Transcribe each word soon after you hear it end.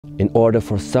In order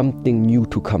for something new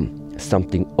to come,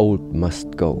 something old must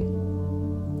go.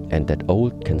 And that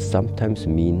old can sometimes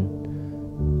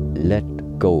mean let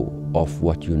go of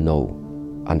what you know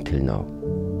until now.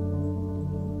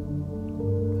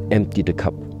 Empty the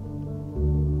cup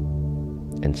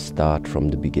and start from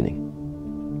the beginning.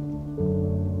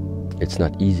 It's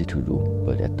not easy to do,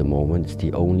 but at the moment it's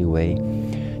the only way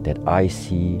that I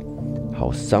see how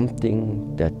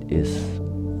something that is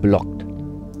blocked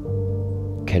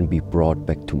can be brought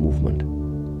back to movement.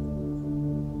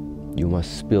 You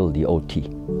must spill the old tea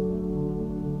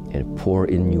and pour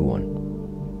in new one.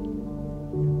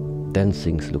 Then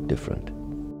things look different.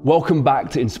 Welcome back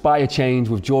to Inspire Change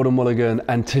with Jordan Mulligan,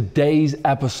 and today's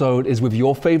episode is with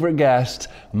your favorite guest,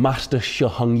 Master Shi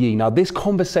Heng Yi. Now, this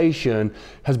conversation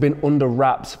has been under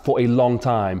wraps for a long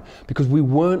time because we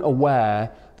weren't aware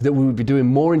that we would be doing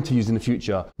more interviews in the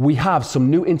future. We have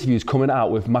some new interviews coming out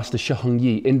with Master Shi Heng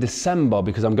Yi in December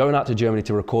because I'm going out to Germany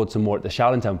to record some more at the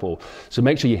Shaolin Temple. So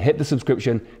make sure you hit the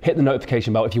subscription, hit the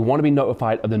notification bell if you want to be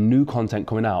notified of the new content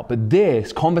coming out. But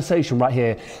this conversation right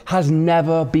here has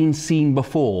never been seen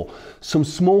before. Some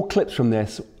small clips from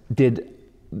this did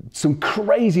some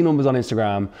crazy numbers on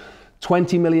Instagram.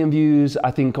 20 million views, I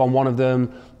think, on one of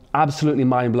them. Absolutely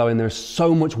mind-blowing. There's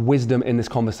so much wisdom in this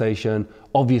conversation,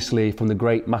 obviously from the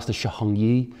great Master Shi Heng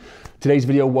Yi. Today's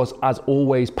video was, as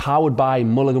always, powered by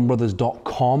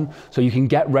MulliganBrothers.com, so you can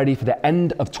get ready for the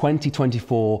end of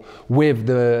 2024 with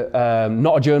the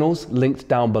Not Journals linked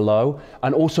down below,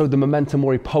 and also the Memento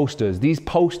Mori posters. These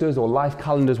posters, or life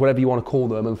calendars, whatever you want to call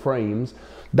them, and frames,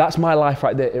 that's my life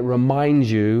right there. It reminds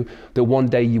you that one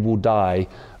day you will die.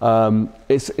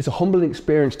 It's a humbling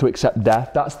experience to accept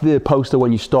death. That's the poster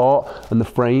when you start, and the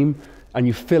frame, and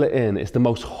you fill it in. It's the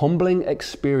most humbling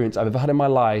experience I've ever had in my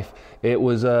life. It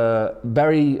was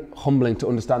very humbling to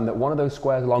understand that one of those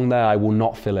squares along there I will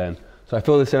not fill in. So I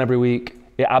fill this in every week.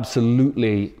 It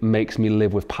absolutely makes me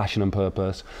live with passion and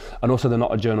purpose. And also the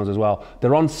Not Journals as well.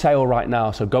 They're on sale right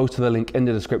now, so go to the link in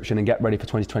the description and get ready for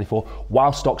 2024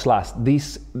 while stocks last.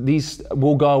 These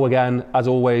will go again, as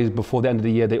always, before the end of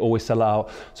the year. They always sell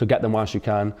out, so get them whilst you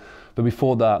can. But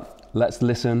before that, let's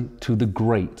listen to the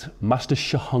great Master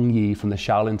Shi Heng Yi from the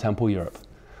Shaolin Temple Europe.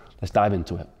 Let's dive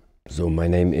into it. So my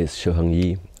name is Shi Heng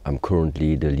Yi. I'm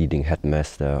currently the leading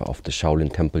headmaster of the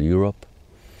Shaolin Temple Europe,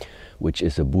 which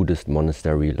is a Buddhist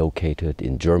monastery located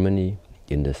in Germany,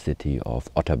 in the city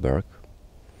of Otterberg.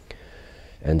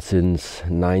 And since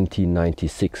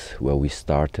 1996, where we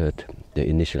started the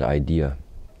initial idea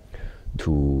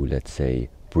to, let's say,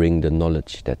 bring the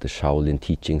knowledge that the Shaolin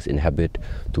teachings inhabit,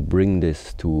 to bring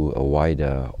this to a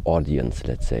wider audience,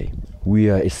 let's say.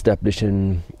 We are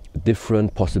establishing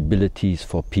different possibilities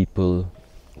for people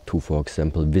to, for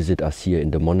example, visit us here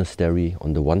in the monastery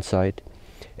on the one side,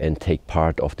 and take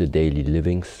part of the daily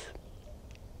livings.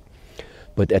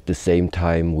 But at the same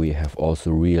time, we have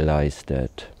also realized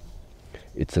that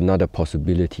it's another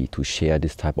possibility to share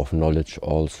this type of knowledge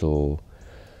also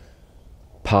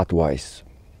part-wise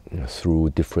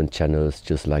through different channels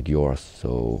just like yours.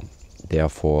 So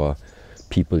therefore,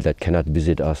 people that cannot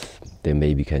visit us, they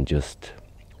maybe can just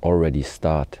already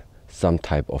start some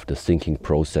type of the thinking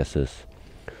processes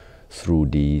through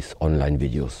these online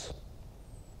videos.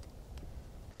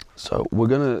 So we're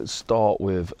going to start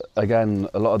with, again,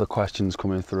 a lot of the questions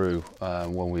coming through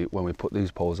when we put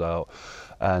these polls out,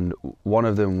 and one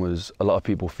of them was a lot of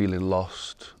people feeling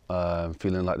lost,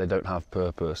 feeling like they don't have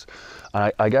purpose.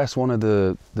 And I guess one of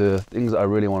the things that I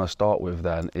really want to start with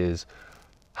then is,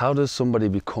 how does somebody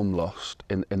become lost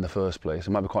in the first place?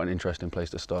 It might be quite an interesting place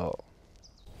to start.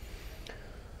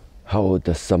 How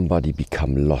does somebody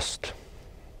become lost?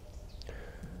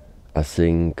 I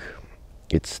think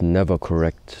it's never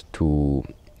correct to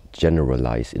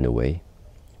generalize in a way,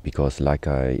 because like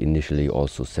I initially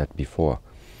also said before,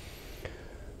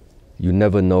 you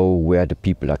never know where the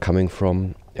people are coming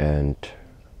from and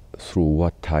through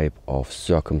what type of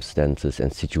circumstances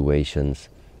and situations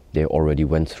they already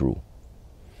went through.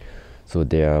 So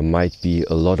there might be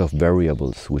a lot of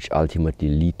variables which ultimately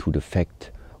lead to the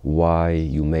fact why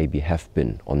you maybe have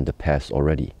been on the path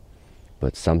already,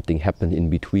 but something happened in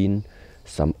between.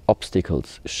 Some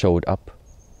obstacles showed up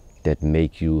that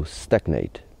make you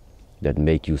stagnate, that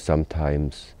make you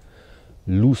sometimes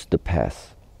lose the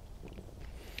path.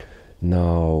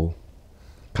 Now,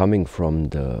 coming from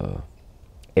the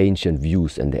ancient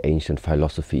views and the ancient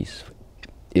philosophies,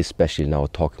 especially now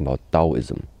talking about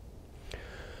Taoism,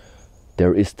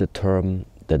 there is the term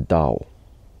the Tao,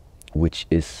 which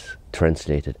is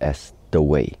translated as the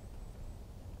way.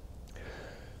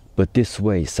 But this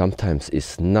way sometimes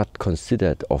is not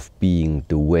considered of being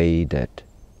the way that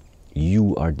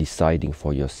you are deciding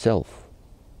for yourself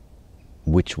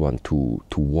which one to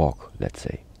walk, let's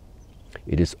say.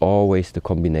 It is always the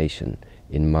combination,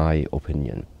 in my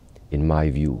opinion, in my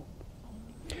view.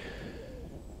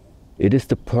 It is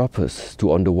the purpose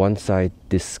to, on the one side,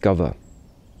 discover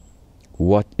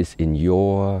what is in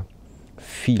your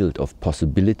field of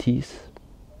possibilities,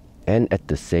 and at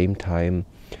the same time,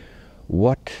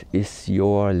 what is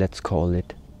your, let's call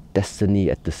it, destiny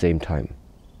at the same time.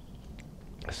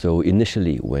 So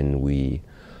initially, when we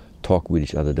talked with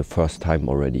each other the first time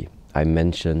already, I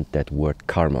mentioned that word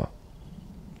karma,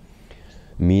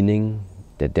 meaning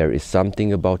that there is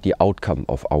something about the outcome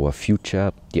of our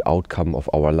future, the outcome of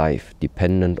our life,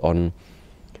 dependent on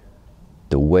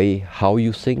the way how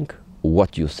you think,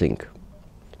 what you think,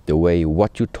 the way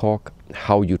what you talk,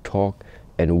 how you talk,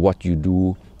 and what you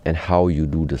do and how you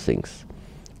do the things.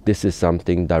 This is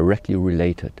something directly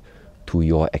related to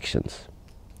your actions,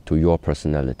 to your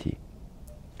personality.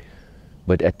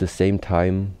 But at the same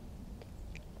time,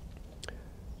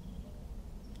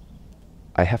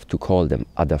 I have to call them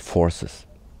other forces,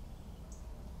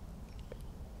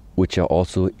 which are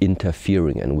also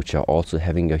interfering and which are also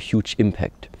having a huge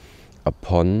impact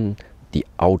upon the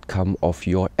outcome of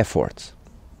your efforts.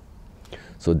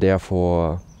 So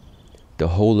therefore, the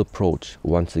whole approach,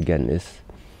 once again, is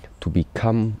to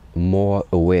become more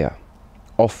aware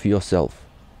of yourself.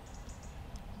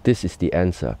 This is the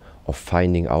answer of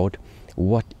finding out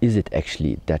what is it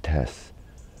actually that has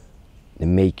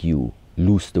make you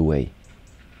lose the way.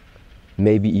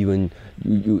 Maybe even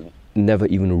you never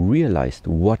even realized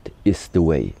what is the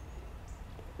way.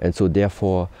 And so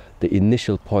therefore, the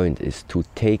initial point is to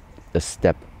take a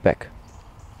step back.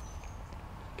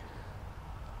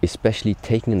 Especially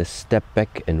taking a step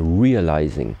back and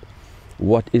realizing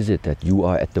what is it that you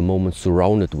are at the moment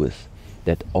surrounded with,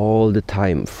 that all the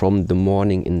time from the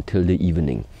morning until the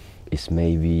evening is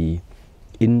maybe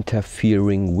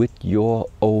interfering with your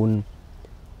own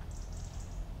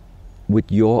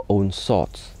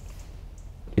thoughts.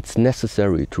 It's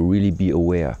necessary to really be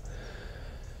aware.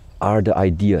 Are the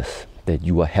ideas that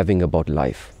you are having about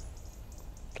life,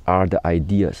 are the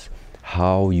ideas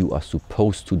how you are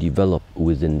supposed to develop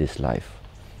within this life,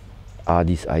 are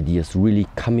these ideas really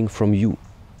coming from you?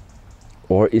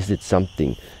 Or is it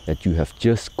something that you have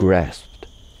just grasped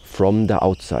from the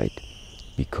outside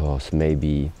because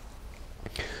maybe,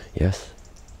 yes,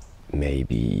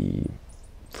 maybe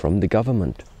from the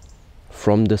government,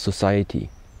 from the society,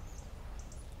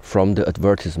 from the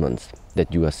advertisements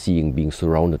that you are seeing being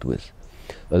surrounded with?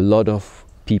 A lot of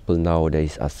people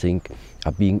nowadays, I think,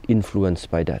 are being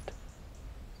influenced by that.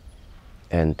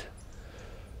 And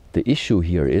the issue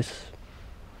here is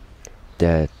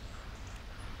that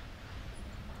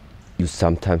you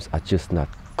sometimes are just not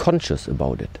conscious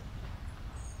about it.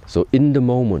 So in the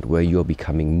moment where you're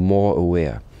becoming more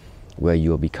aware, where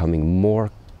you're becoming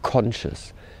more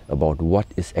conscious about what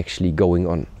is actually going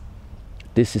on,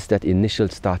 this is that initial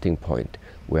starting point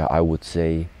where I would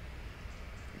say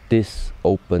this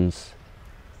opens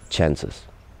chances.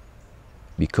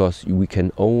 Because we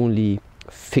can only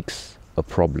fix a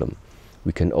problem,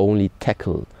 we can only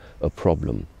tackle a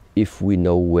problem if we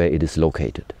know where it is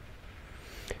located.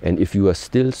 And if you are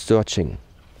still searching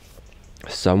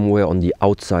somewhere on the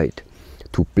outside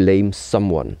to blame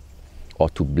someone, or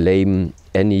to blame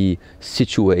any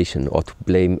situation, or to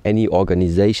blame any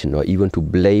organization, or even to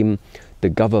blame the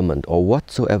government or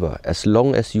whatsoever, as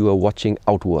long as you are watching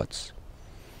outwards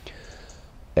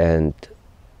and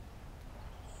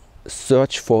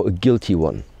search for a guilty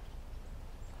one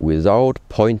without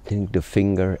pointing the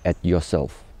finger at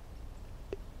yourself,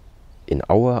 in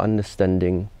our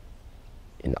understanding,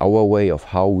 in our way of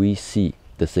how we see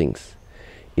the things,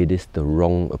 it is the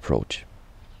wrong approach.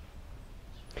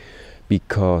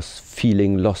 Because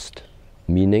feeling lost,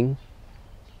 meaning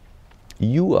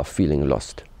you are feeling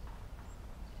lost.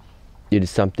 It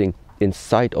is something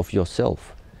inside of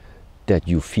yourself that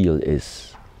you feel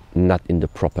is not in the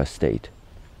proper state.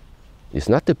 It's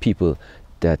not the people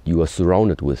that you are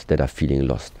surrounded with that are feeling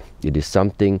lost. It is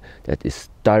something that is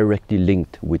directly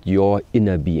linked with your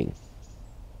inner being.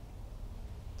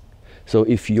 So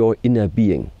if your inner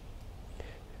being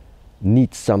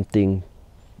needs something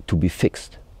to be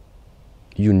fixed,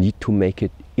 you need to make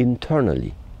it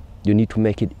internally. You need to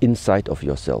make it inside of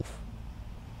yourself.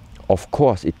 Of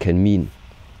course, it can mean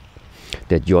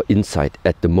that your inside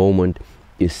at the moment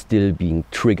is still being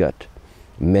triggered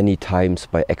many times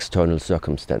by external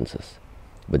circumstances.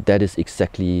 But that is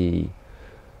exactly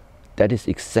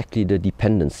the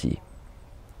dependency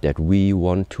that we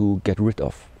want to get rid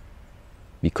of.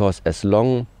 Because as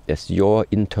long as your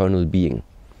internal being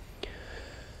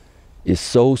is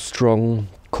so strong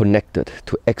connected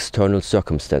to external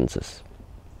circumstances,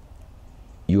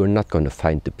 you are not going to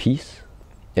find the peace,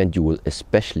 and you will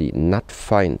especially not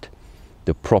find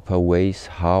the proper ways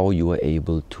how you are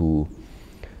able to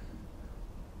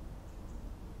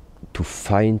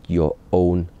find your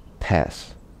own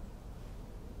path.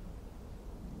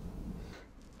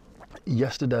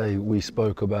 Yesterday we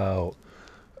spoke about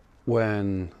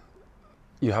when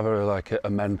you have a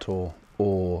mentor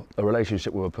or a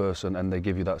relationship with a person and they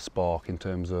give you that spark in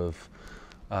terms of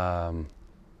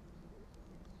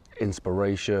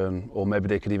inspiration, or maybe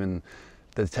they could even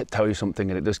tell you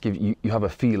something and it just gives you, you have a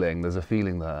feeling, there's a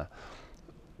feeling there.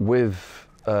 With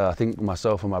I think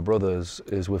myself and my brothers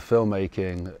is with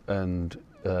filmmaking and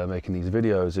making these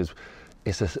videos,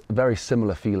 it's a very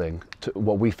similar feeling to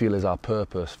what we feel is our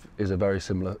purpose, is a very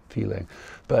similar feeling.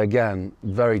 But again,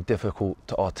 very difficult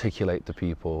to articulate to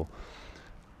people.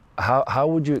 How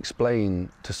would you explain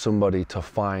to somebody to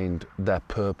find their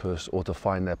purpose or to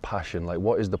find their passion? Like,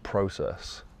 what is the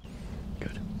process?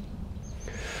 Good.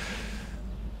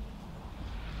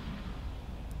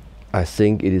 I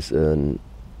think it is a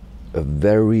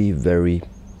very, very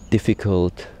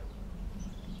difficult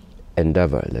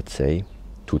endeavor, let's say,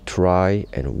 to try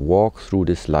and walk through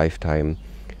this lifetime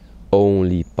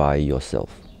only by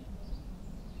yourself.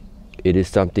 It is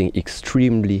something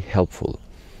extremely helpful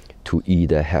to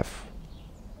either have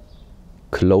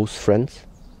close friends,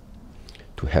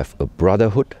 to have a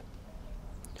brotherhood,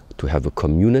 to have a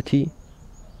community,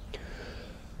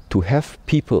 to have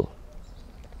people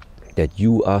that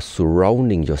you are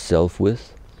surrounding yourself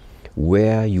with,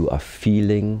 where you are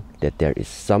feeling that there is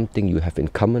something you have in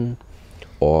common,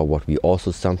 or what we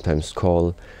also sometimes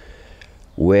call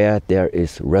where there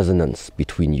is resonance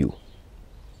between you.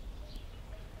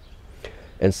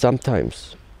 And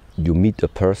sometimes you meet a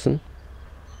person,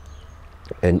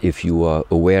 and if you are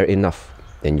aware enough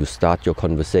and you start your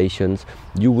conversations,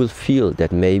 you will feel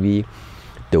that maybe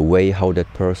the way how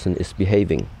that person is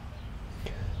behaving,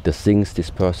 the things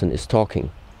this person is talking,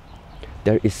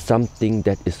 there is something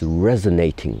that is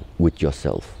resonating with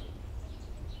yourself.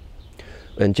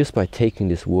 And just by taking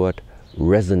this word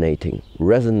resonating,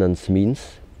 resonance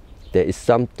means there is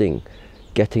something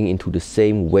getting into the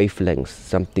same wavelengths,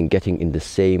 something getting in the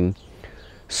same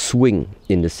swing,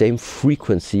 in the same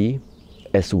frequency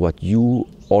as what you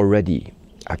already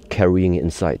are carrying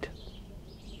inside.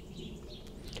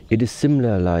 It is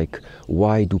similar like,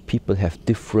 why do people have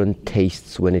different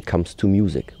tastes when it comes to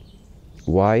music?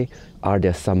 Why are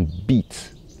there some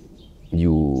beats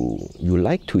you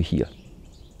like to hear?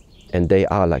 And they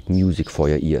are like music for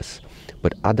your ears.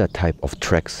 But other type of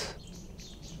tracks,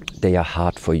 they are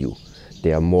hard for you.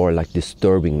 They are more like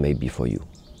disturbing maybe for you.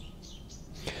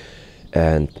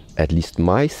 And at least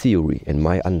my theory and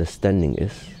my understanding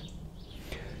is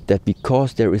that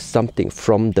because there is something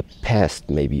from the past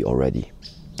maybe already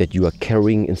that you are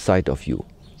carrying inside of you,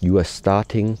 you are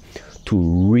starting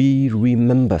to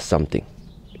remember something.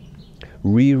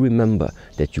 Remember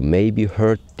that you maybe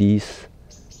heard these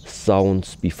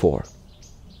sounds before,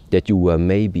 that you were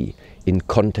maybe in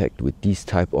contact with these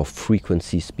type of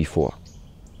frequencies before.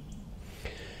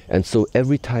 And so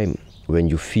every time when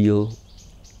you feel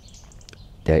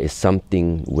there is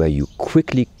something where you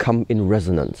quickly come in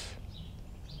resonance,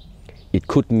 it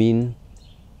could mean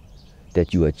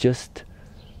that you are just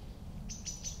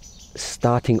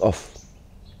starting off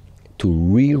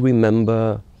to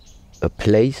remember a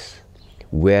place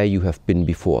where you have been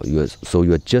before. So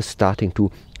you are just starting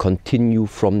to continue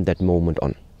from that moment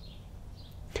on.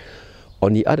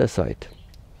 On the other side,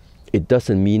 it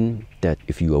doesn't mean that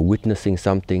if you are witnessing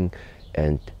something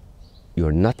and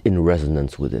you're not in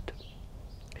resonance with it,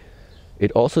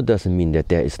 it also doesn't mean that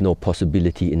there is no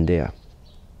possibility in there.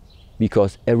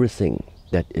 Because everything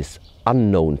that is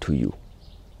unknown to you,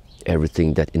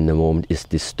 everything that in the moment is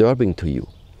disturbing to you,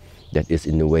 that is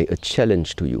in a way a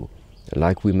challenge to you,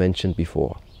 like we mentioned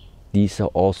before, these are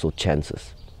also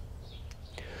chances.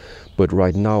 But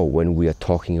right now, when we are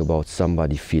talking about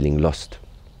somebody feeling lost,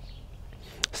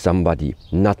 somebody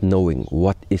not knowing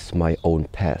what is my own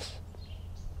path,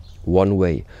 one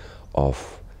way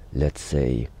of, let's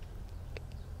say,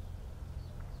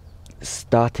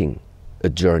 starting a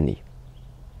journey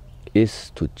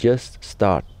is to just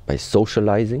start by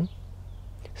socializing,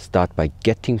 start by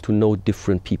getting to know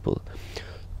different people,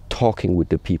 talking with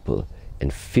the people,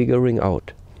 and figuring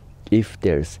out if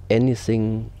there's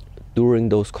anything during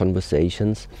those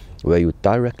conversations where you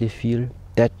directly feel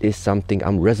that is something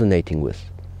I'm resonating with.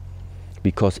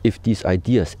 Because if these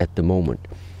ideas at the moment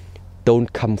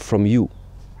don't come from you,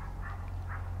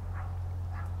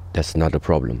 that's not a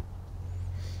problem.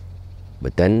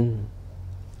 But then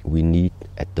We need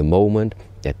at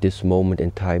this moment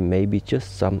in time, maybe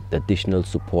just some additional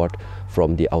support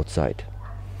from the outside.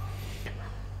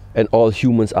 And all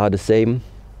humans are the same.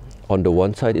 On the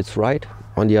one side it's right,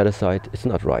 on the other side it's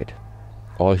not right.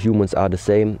 All humans are the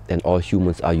same and all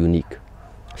humans are unique.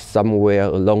 Somewhere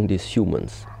along these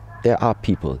humans, there are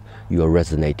people you are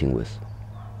resonating with.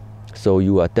 So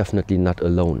you are definitely not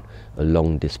alone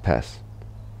along this path.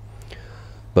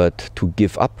 But to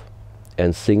give up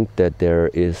and think that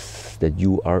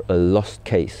you are a lost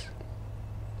case,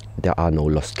 there are no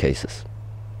lost cases.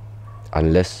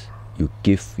 Unless you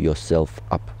give yourself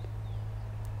up,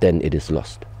 then it is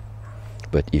lost.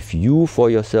 But if you for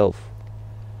yourself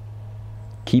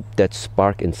keep that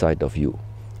spark inside of you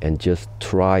and just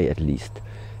try at least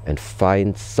and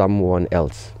find someone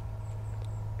else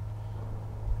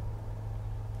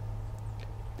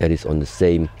that is on the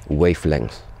same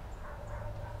wavelength,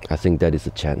 I think that is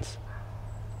a chance.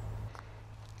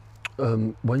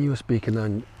 When you were speaking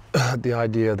then, the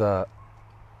idea that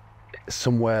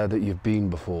somewhere that you've been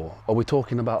before, are we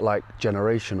talking about like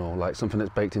generational, like something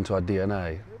that's baked into our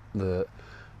DNA, that,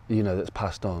 you know, that's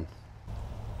passed on?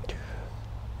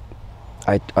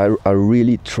 I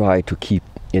really try to keep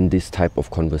in this type of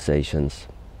conversations.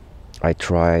 I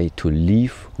try to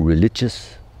leave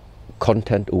religious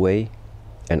content away,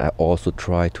 and I also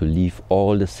try to leave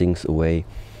all the things away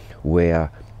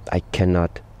where I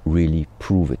cannot really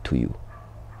prove it to you.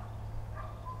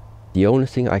 The only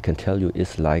thing I can tell you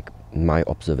is like my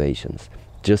observations,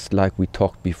 just like we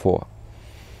talked before,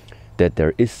 that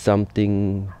there is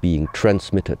something being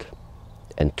transmitted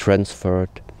and transferred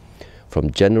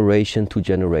from generation to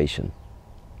generation,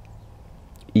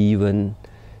 even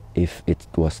if it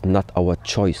was not our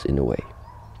choice in a way,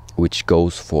 which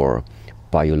goes for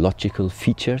biological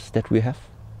features that we have,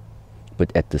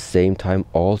 but at the same time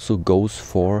also goes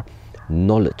for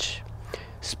knowledge,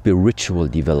 spiritual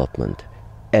development,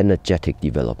 energetic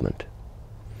development.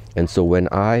 And so when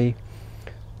I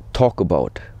talk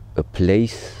about a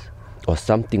place or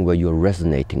something where you're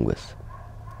resonating with,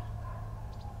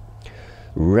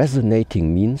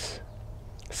 resonating means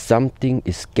something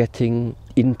is getting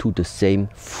into the same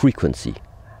frequency.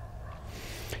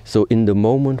 So in the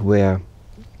moment where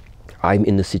I'm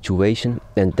in a situation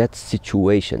and that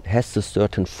situation has a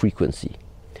certain frequency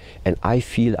and I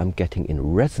feel I'm getting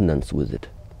in resonance with it,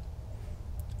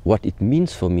 what it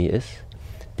means for me is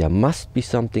there must be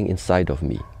something inside of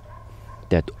me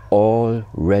that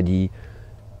already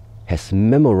has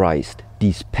memorized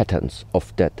these patterns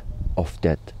of that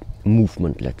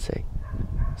movement, let's say.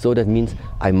 So that means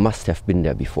I must have been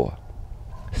there before.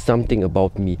 Something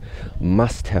about me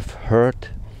must have heard,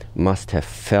 must have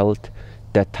felt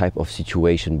that type of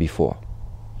situation before.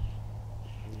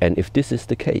 And if this is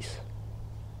the case,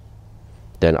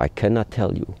 then I cannot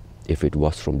tell you if it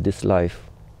was from this life,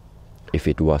 if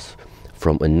it was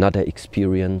from another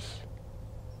experience,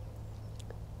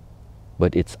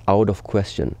 but it's out of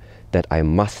question that I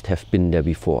must have been there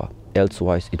before.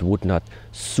 Elsewise it would not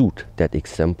suit that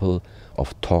example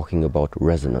of talking about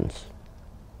resonance.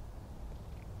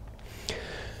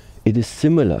 It is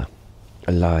similar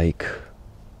like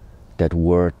that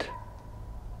word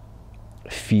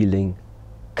feeling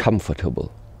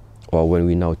comfortable, or when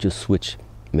we now just switch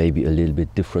maybe a little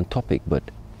bit different topic, but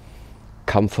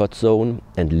comfort zone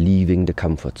and leaving the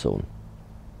comfort zone.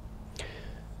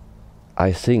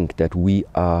 I think that we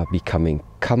are becoming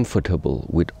comfortable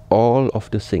with all of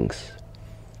the things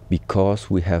because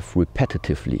we have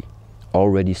repetitively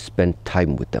already spent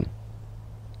time with them.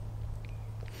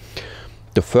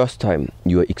 The first time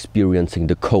you are experiencing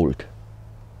the cold,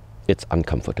 it's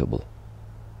uncomfortable.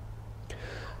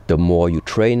 The more you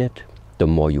train it, the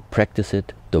more you practice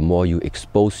it, the more you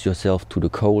expose yourself to the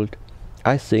cold,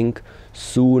 I think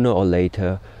sooner or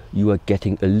later you are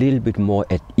getting a little bit more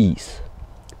at ease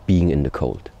being in the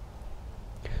cold.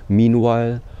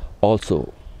 Meanwhile,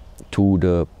 also to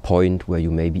the point where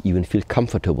you maybe even feel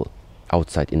comfortable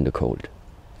outside in the cold.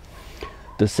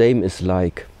 The same is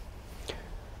like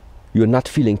you're not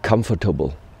feeling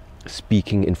comfortable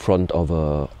speaking in front of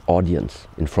an audience,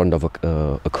 in front of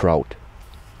a crowd.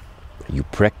 You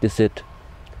practice it,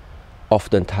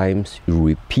 oftentimes you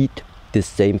repeat this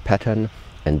same pattern,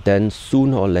 and then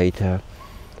sooner or later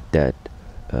that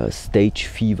stage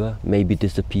fever maybe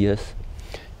disappears,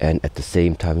 and at the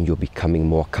same time you're becoming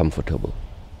more comfortable.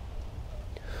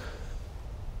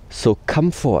 So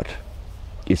comfort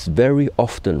is very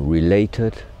often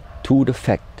related to the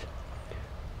fact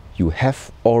you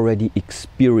have already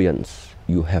experienced,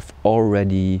 you have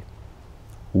already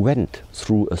went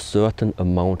through a certain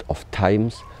amount of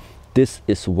times. This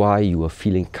is why you are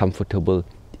feeling comfortable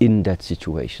in that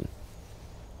situation.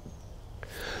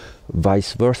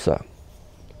 Vice versa.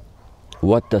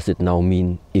 What does it now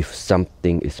mean if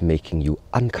something is making you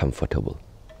uncomfortable?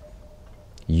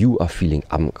 You are feeling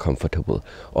uncomfortable,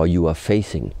 or you are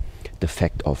facing the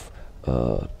fact of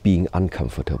being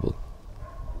uncomfortable.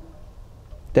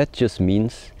 That just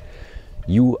means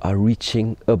you are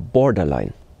reaching a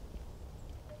borderline.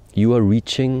 You are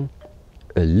reaching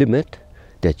a limit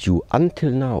that you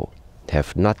until now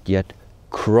have not yet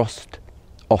crossed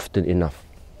often enough.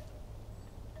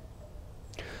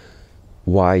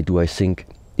 Why do I think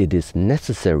it is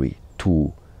necessary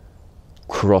to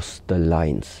cross the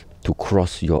lines, to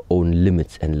cross your own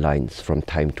limits and lines from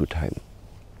time to time?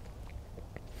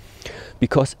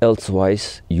 Because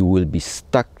elsewise you will be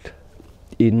stuck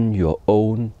in your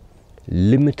own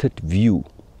limited view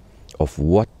of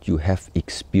what you have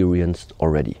experienced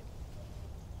already.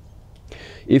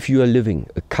 If you are living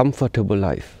a comfortable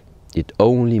life, it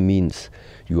only means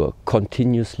you are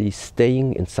continuously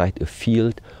staying inside a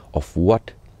field of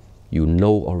what you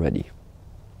know already,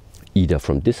 either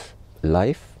from this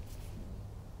life,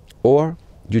 or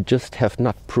you just have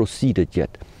not proceeded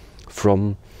yet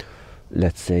from,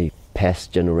 let's say,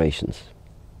 past generations.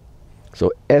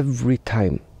 So every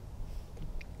time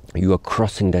you are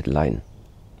crossing that line,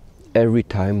 every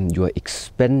time you are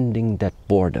expanding that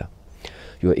border,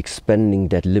 you are expanding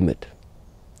that limit,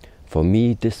 for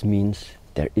me this means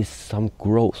there is some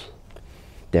growth,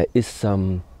 there is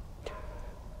some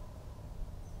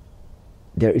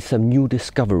new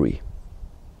discovery.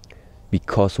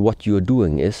 Because what you are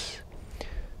doing is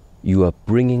you are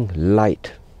bringing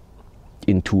light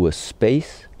into a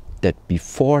space that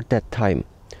before that time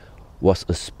was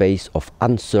a space of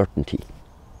uncertainty.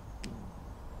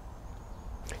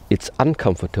 It's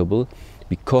uncomfortable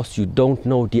because you don't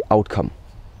know the outcome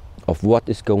of what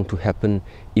is going to happen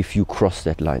if you cross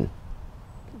that line.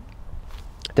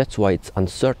 That's why it's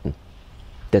uncertain.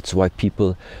 That's why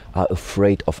people are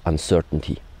afraid of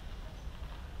uncertainty.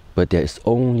 But there is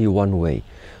only one way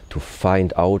to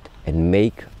find out and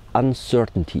make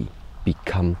uncertainty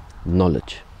become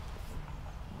knowledge.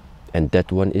 And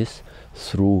that one is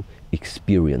through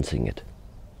experiencing it.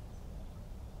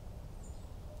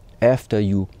 After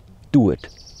you do it,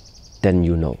 then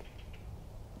you know.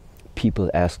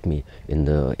 People ask me in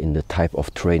the type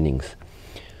of trainings,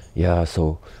 yeah,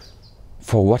 so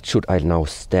for what should I now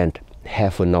stand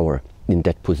half an hour in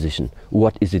that position?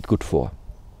 What is it good for?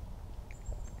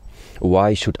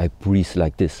 Why should I breathe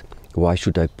like this? Why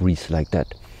should I breathe like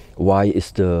that? Why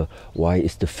is the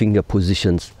finger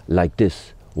positions like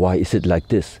this? Why is it like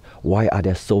this? Why are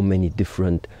there so many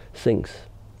different things?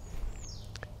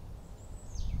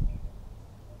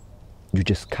 You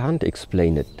just can't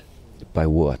explain it by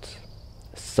words.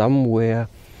 Somewhere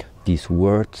these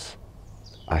words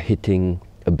are hitting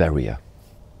a barrier.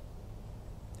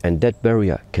 And that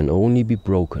barrier can only be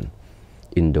broken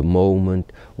in the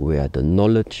moment where the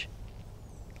knowledge,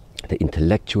 the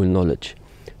intellectual knowledge,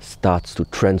 starts to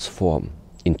transform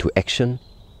into action,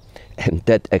 and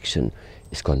that action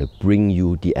is going to bring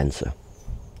you the answer.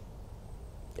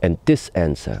 And this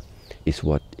answer is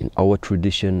what in our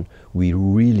tradition we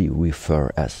really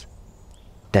refer as,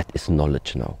 that is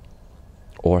knowledge now.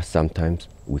 Or sometimes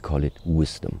we call it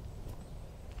wisdom.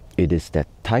 It is that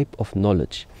type of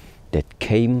knowledge that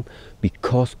came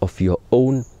because of your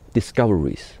own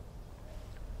discoveries.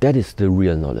 That is the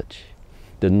real knowledge.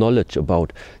 The knowledge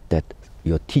about that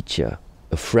your teacher,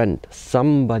 a friend,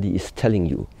 somebody is telling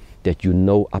you that you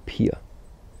know up here.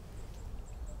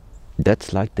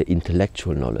 That's like the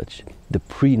intellectual knowledge, the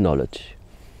pre-knowledge,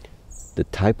 the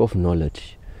type of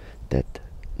knowledge that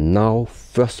now,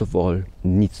 first of all,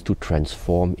 needs to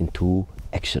transform into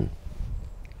action.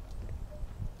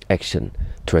 Action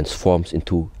transforms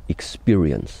into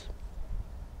experience.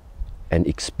 And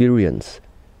experience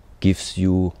gives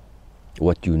you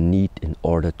what you need in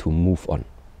order to move on.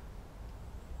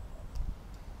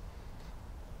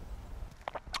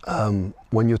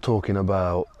 When you're talking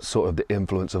about sort of the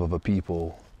influence of other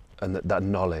people and that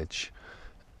knowledge,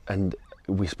 and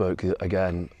we spoke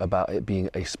again about it being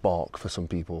a spark for some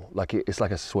people, like it's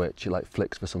like a switch, it like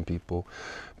flicks for some people.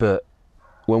 But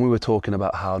when we were talking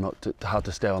about how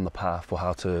to stay on the path, or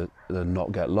how to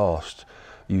not get lost,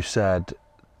 you said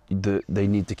that they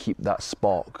need to keep that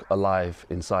spark alive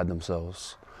inside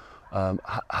themselves.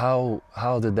 How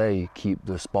do they keep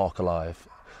the spark alive?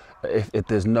 If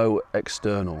there's no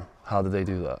external, how do they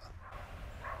do that?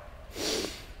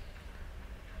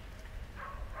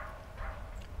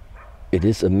 It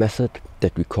is a method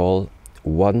that we call,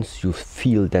 once you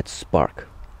feel that spark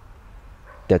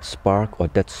or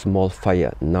that small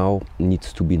fire now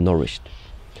needs to be nourished.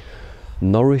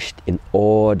 Nourished in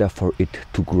order for it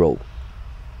to grow.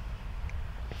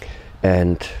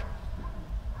 And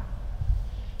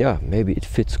yeah, maybe it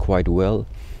fits quite well.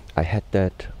 I had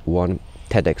that one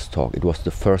TEDx talk. It was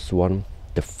the first one,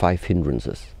 the 5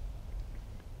 hindrances.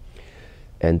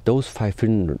 And those 5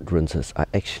 hindrances are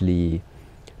actually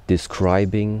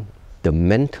describing the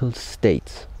mental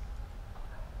states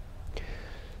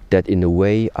that in a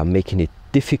way are making it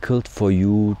difficult for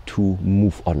you to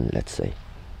move on, let's say.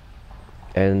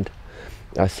 And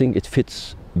I think it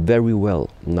fits very well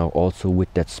now also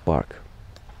with that spark.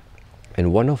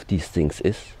 And one of these things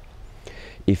is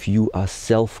if you are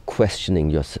self-questioning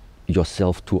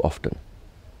yourself too often,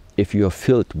 if you are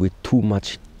filled with too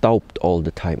much doubt all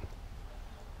the time,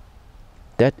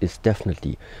 that is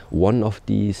definitely one of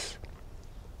these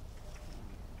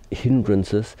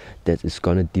hindrances that is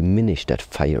going to diminish that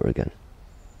fire again.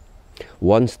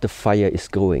 Once the fire is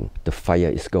going, the fire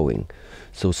is going.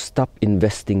 So stop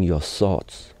investing your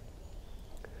thoughts.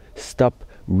 Stop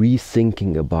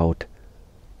rethinking about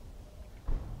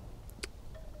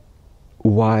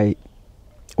why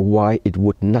it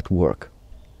would not work.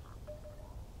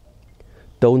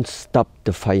 Don't stop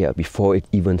the fire before it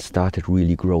even started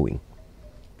really growing.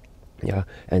 Yeah,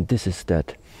 and this is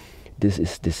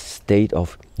this state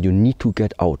of you need to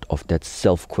get out of that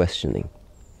self-questioning.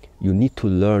 You need to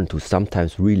learn to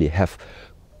sometimes really have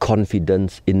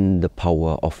confidence in the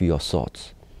power of your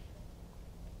thoughts.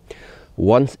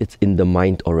 Once it's in the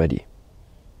mind already,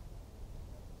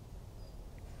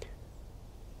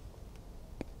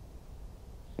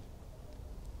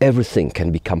 everything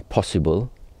can become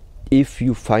possible if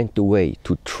you find the way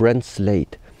to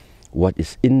translate what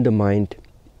is in the mind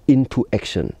into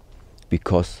action,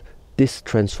 because this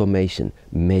transformation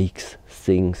makes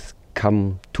things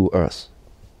come to earth.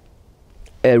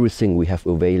 Everything we have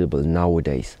available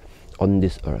nowadays on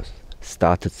this earth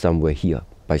started somewhere here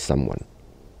by someone.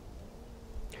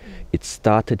 It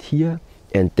started here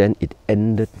and then it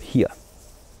ended here,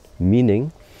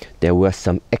 meaning there were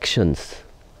some actions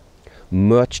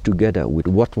merged together with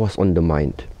what was on the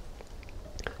mind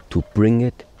to bring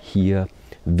it here,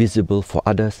 visible for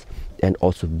others and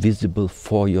also visible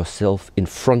for yourself in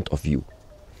front of you,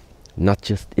 not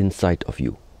just inside of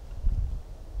you.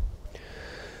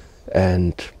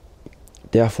 And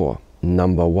therefore,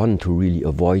 number one to really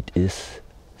avoid is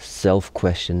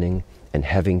self-questioning and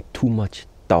having too much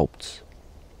doubts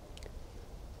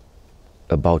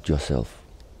about yourself.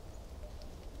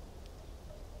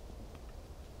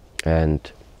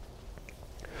 And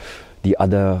the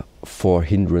other 4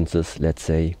 hindrances, let's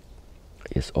say,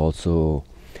 is also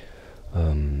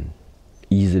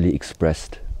easily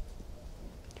expressed.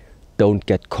 Don't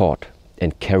get caught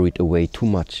and carried away too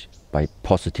much by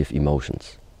positive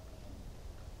emotions,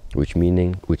 which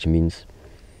means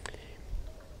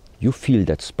you feel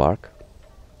that spark,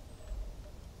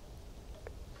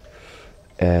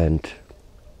 and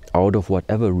out of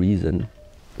whatever reason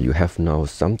you have now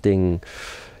something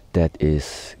that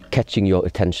is catching your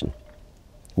attention,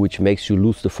 which makes you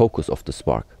lose the focus of the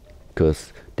spark,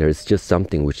 because there is just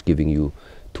something which giving you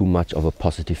too much of a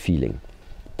positive feeling.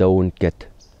 Don't get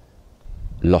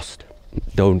lost.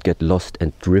 Don't get lost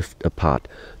and drift apart.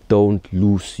 Don't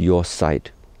lose your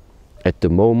sight. At the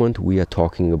moment we are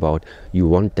talking about, you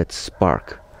want that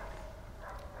spark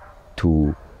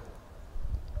to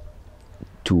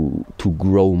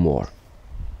grow more.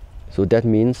 So that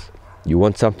means you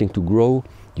want something to grow,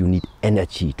 you need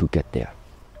energy to get there.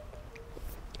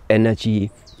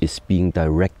 Energy is being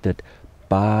directed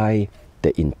by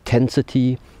the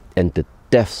intensity and the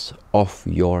depth of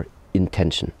your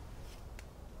intention.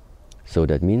 So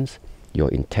that means your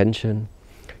intention,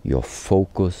 your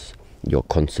focus, your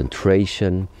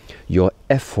concentration, your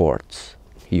efforts,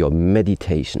 your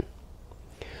meditation,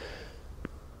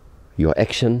 your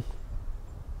action,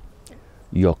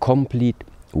 your complete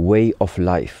way of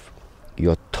life,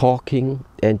 your talking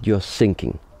and your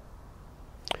thinking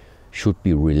should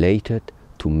be related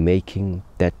to making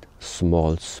that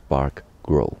small spark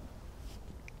grow.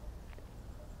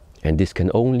 And this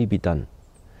can only be done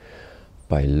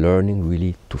by learning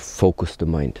really to focus the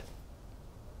mind.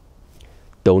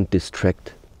 Don't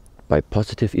distract by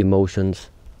positive emotions.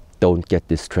 Don't get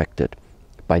distracted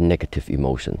by negative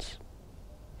emotions.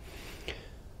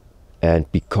 And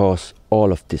because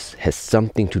all of this has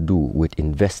something to do with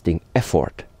investing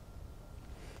effort,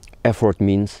 effort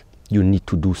means you need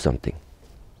to do something.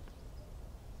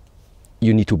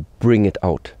 You need to bring it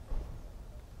out.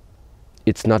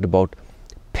 It's not about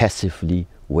passively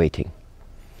waiting.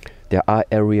 There are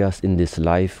areas in this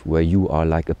life where you are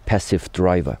like a passive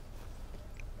driver.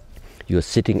 You're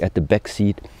sitting at the back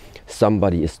seat,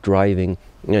 somebody is driving,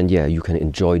 and yeah, you can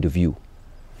enjoy the view.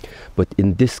 But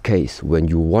in this case, when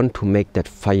you want to make that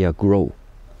fire grow,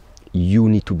 you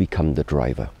need to become the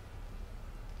driver.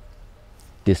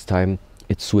 This time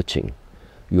it's switching.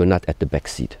 You are not at the back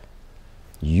seat.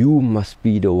 You must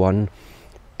be the one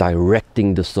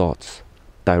directing the thoughts,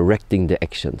 directing the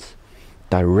actions,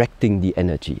 directing the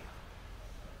energy.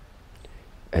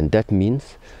 And that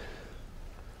means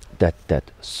that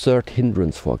third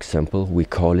hindrance, for example, we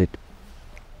call it,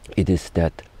 it is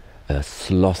that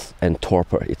sloth and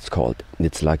torpor, it's called.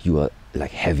 It's like you are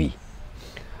like heavy,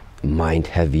 mind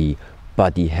heavy,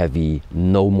 body heavy,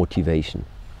 no motivation.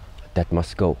 That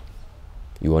must go.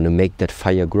 You want to make that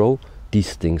fire grow,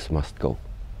 these things must go.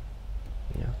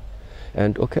 Yeah.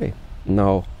 And okay,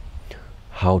 now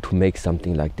how to make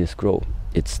something like this grow?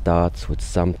 It starts with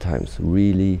sometimes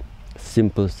really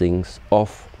simple things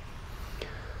of,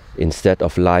 instead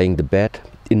of lying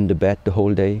in the bed the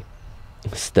whole day,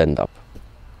 stand up.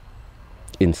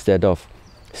 Instead of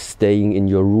staying in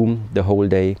your room the whole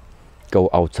day, go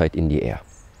outside in the air.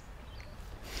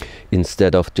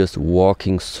 Instead of just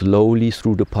walking slowly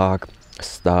through the park,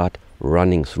 start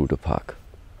running through the park.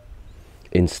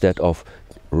 Instead of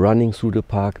running through the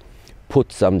park,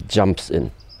 put some jumps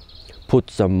in, put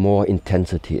some more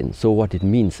intensity in. So what it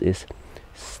means is,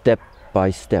 step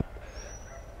by step,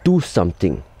 do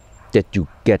something that you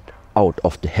get out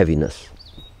of the heaviness.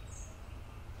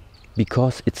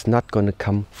 Because it's not going to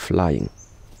come flying.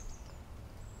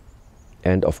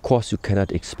 And of course you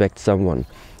cannot expect someone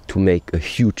to make a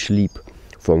huge leap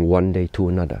from one day to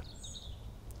another.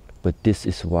 But this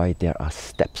is why there are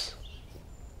steps.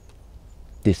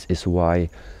 This is why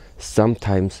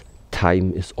sometimes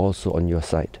time is also on your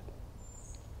side.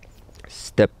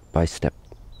 Step by step.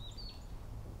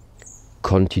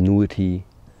 Continuity,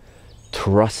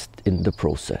 trust in the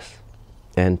process,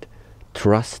 and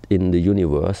trust in the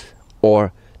universe,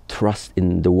 or trust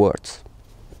in the words.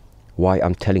 Why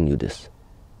I'm telling you this?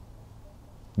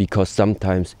 Because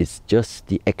sometimes it's just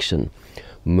the action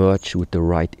merged with the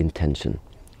right intention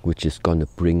which is gonna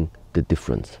bring the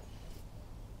difference.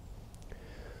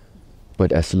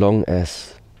 But as long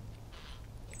as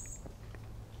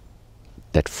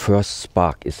that first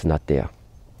spark is not there,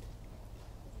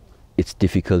 it's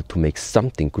difficult to make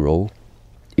something grow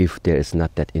if there is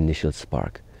not that initial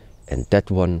spark. And that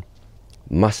one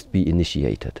must be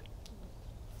initiated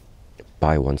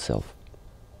by oneself.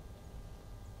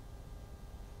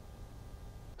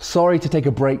 Sorry to take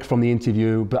a break from the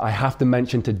interview, but I have to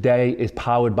mention today is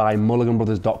powered by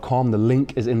MulliganBrothers.com. The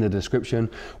link is in the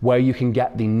description, where you can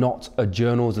get the not a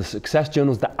journals, the success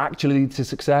journals that actually lead to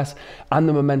success, and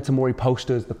the Memento Mori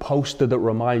posters, the poster that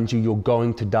reminds you you're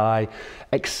going to die.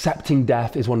 Accepting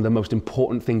death is one of the most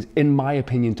important things, in my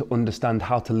opinion, to understand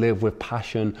how to live with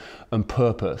passion and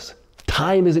purpose.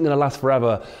 Time isn't going to last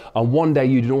forever, and one day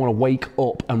you don't want to wake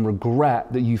up and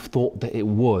regret that you thought that it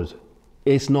would.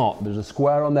 It's not. There's a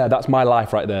square on there. That's my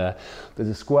life right there. There's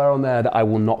a square on there that I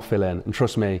will not fill in. And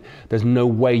trust me, there's no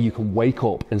way you can wake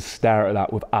up and stare at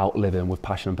that without living with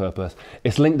passion and purpose.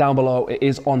 It's linked down below. It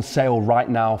is on sale right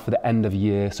now for the end of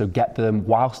year. So get them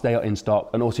whilst they are in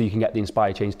stock. And also you can get the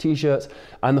Inspire Change t-shirts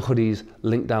and the hoodies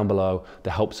linked down below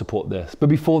to help support this. But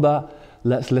before that,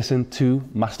 let's listen to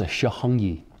Master Shi Heng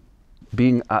Yi.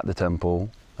 Being at the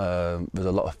temple, there's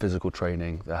a lot of physical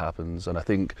training that happens, and I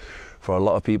think for a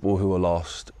lot of people who are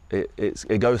lost,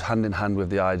 it goes hand in hand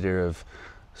with the idea of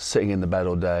sitting in the bed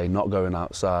all day, not going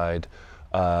outside,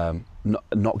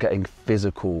 not getting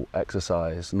physical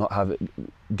exercise,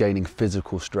 gaining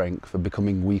physical strength, and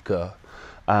becoming weaker.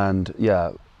 And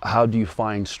yeah, how do you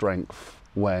find strength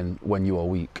when you are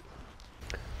weak?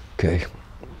 Okay,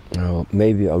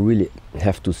 maybe I really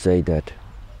have to say that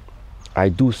I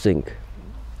do think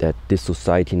that this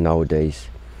society nowadays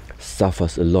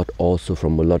suffers a lot also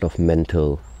from a lot of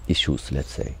mental issues, let's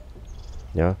say.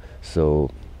 Yeah, so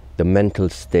the mental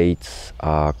states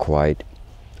are quite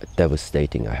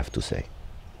devastating, I have to say.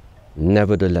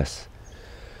 Nevertheless,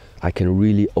 I can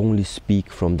really only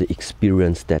speak from the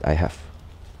experience that I have.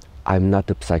 I'm not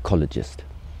a psychologist,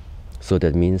 so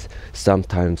that means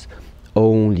sometimes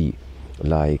only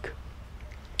like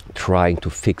trying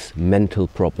to fix mental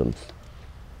problems.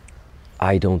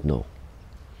 I don't know.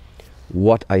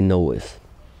 What I know is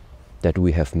that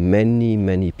we have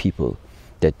many people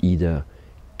that either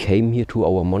came here to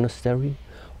our monastery,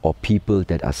 or people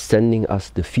that are sending us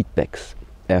the feedbacks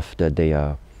after they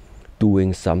are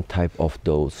doing some type of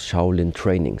those Shaolin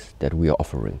trainings that we are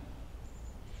offering.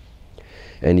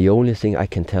 And the only thing I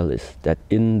can tell is that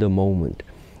in the moment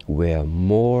where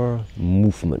more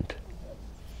movement,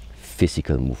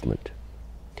 physical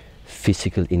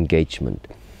engagement,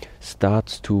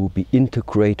 starts to be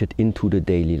integrated into the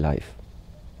daily life,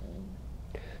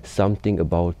 something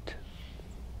about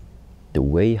the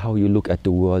way how you look at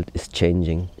the world is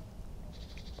changing.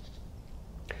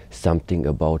 Something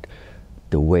about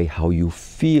the way how you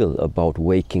feel about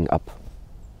waking up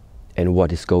and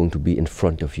what is going to be in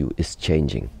front of you is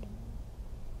changing.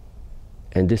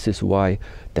 And this is why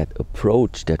that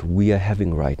approach that we are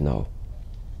having right now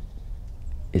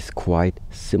is quite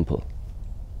simple.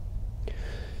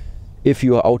 If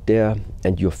you are out there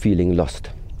and you're feeling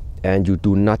lost and you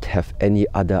do not have any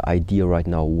other idea right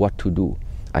now what to do,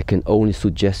 I can only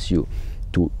suggest you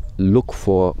to look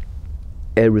for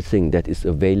everything that is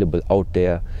available out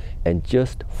there and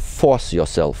just force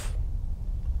yourself,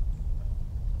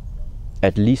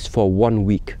 at least for 1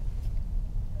 week.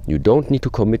 You don't need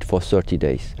to commit for 30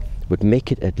 days, but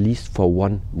make it at least for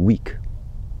 1 week.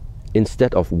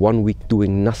 Instead of 1 week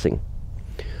doing nothing,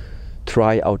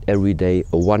 try out every day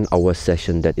a 1-hour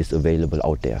session that is available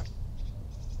out there.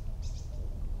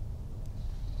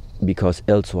 Because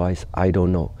elsewise, I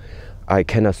don't know. I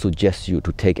cannot suggest you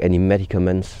to take any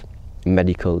medicaments,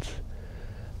 medicals.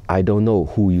 I don't know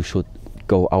who you should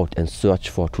go out and search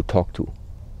for to talk to.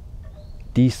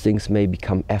 These things may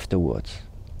become afterwards.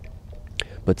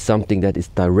 But something that is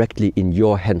directly in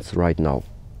your hands right now,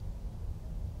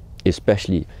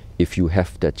 especially if you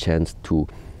have the chance to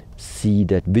see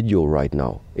that video right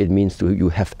now, it means you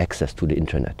have access to the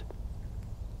internet.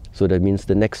 So that means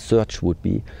the next search would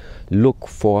be look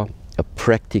for a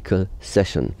practical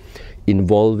session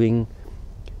involving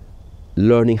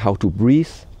learning how to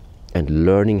breathe and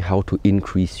learning how to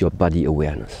increase your body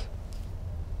awareness.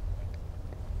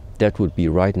 That would be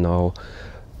right now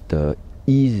the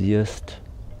easiest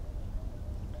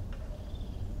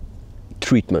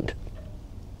treatment,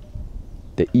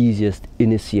 the easiest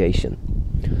initiation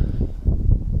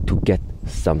to get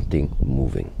something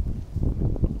moving.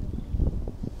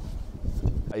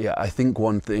 Yeah, I think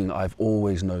one thing I've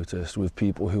always noticed with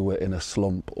people who are in a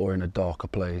slump or in a darker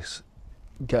place,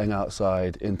 getting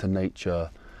outside into nature,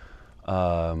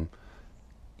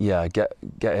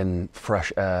 getting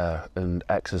fresh air and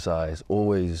exercise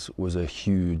always was a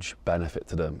huge benefit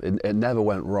to them. It never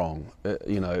went wrong,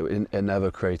 it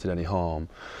never created any harm.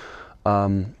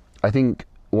 I think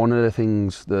one of the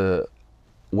things that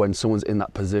when someone's in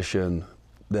that position,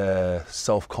 their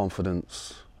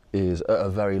self-confidence is at a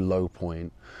very low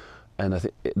point, and I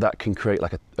think that can create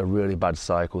like a really bad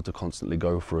cycle to constantly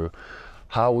go through.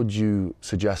 How would you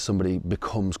suggest somebody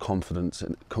becomes confident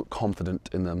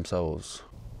in themselves?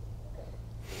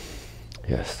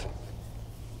 Yes.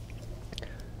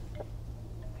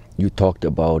 You talked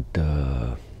about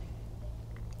the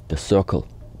circle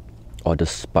or the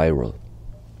spiral,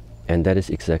 and that is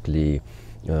exactly,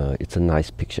 it's a nice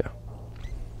picture.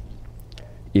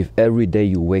 If every day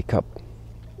you wake up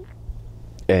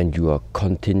and you are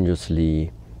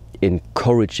continuously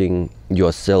encouraging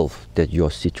yourself that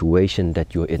your situation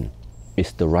that you're in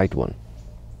is the right one,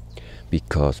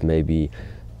 because maybe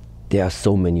there are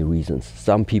so many reasons.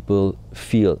 Some people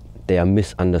feel they are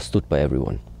misunderstood by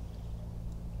everyone.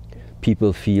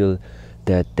 People feel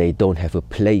that they don't have a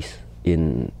place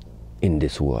in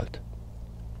this world.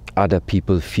 Other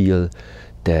people feel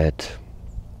that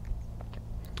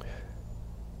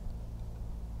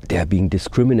they are being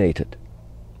discriminated.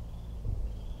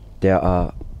 There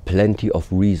are plenty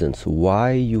of reasons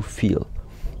why you feel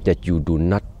that you do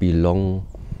not belong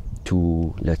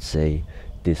to, let's say,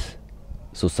 this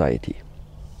society.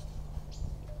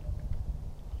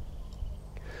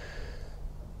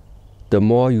 The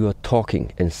more you are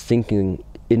talking and thinking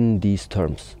in these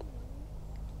terms,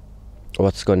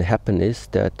 what's going to happen is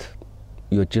that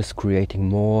you're just creating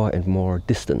more and more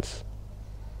distance.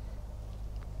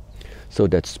 So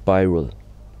that spiral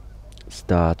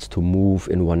starts to move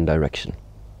in one direction.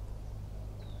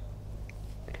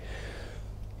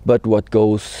 But what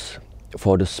goes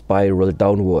for the spiral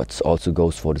downwards also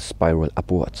goes for the spiral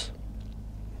upwards.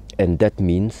 And that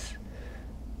means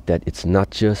that it's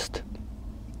not just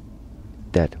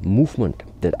that movement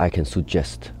that I can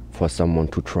suggest for someone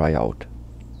to try out,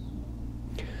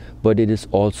 but it is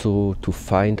also to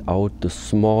find out the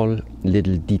small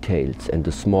little details and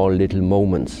the small little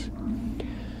moments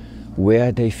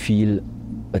where they feel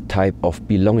a type of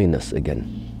belongingness again,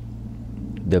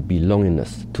 the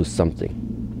belongingness to something.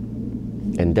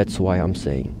 And that's why I'm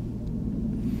saying,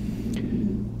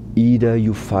 either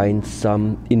you find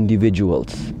some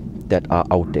individuals that are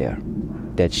out there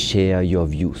that share your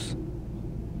views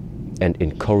and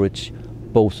encourage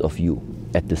both of you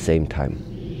at the same time.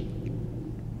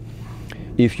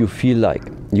 If you feel like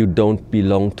you don't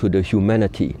belong to the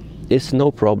humanity, it's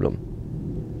no problem.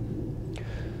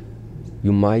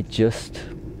 You might just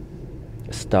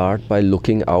start by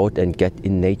looking out and get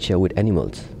in nature with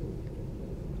animals.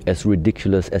 As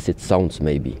ridiculous as it sounds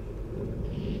maybe.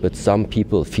 But some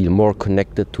people feel more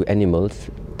connected to animals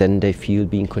than they feel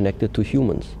being connected to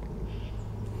humans.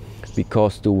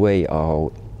 Because the way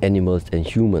our animals and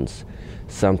humans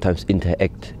sometimes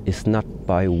interact is not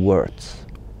by words.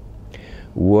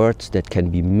 Words that can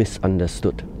be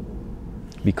misunderstood.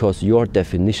 Because your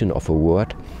definition of a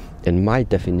word and my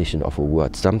definition of a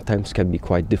word sometimes can be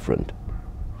quite different.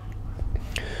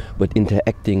 But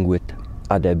interacting with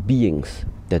other beings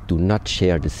that do not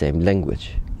share the same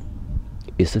language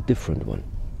is a different one.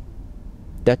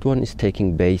 That one is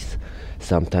taking base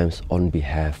sometimes on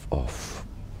behalf of,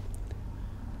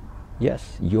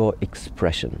 yes, your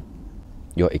expression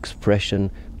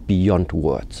beyond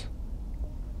words,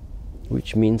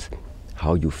 which means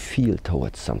how you feel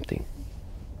towards something.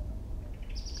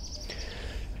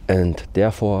 And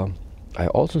therefore, I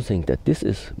also think that this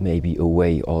is maybe a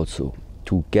way also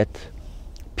to get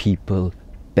people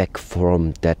back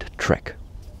from that track,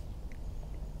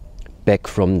 back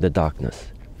from the darkness.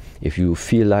 If you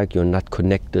feel like you're not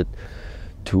connected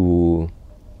to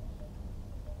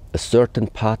a certain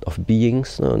part of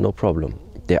beings, no problem.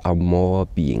 There are more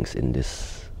beings in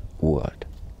this world.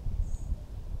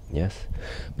 Yes?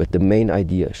 But the main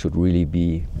idea should really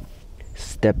be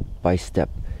step by step,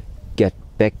 get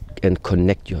back and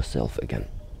connect yourself again.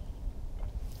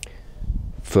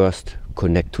 First,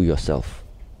 connect to yourself.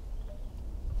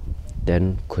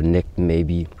 Then connect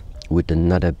maybe with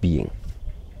another being.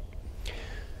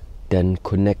 Then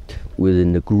connect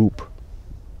within a group.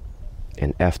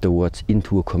 And afterwards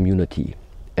into a community.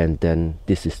 And then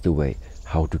this is the way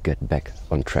how to get back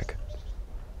on track.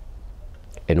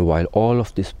 And while all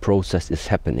of this process is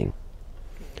happening,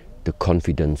 the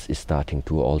confidence is starting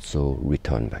to also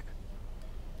return back.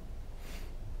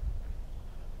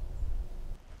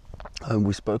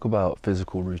 We spoke about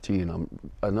physical routine.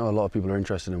 I know a lot of people are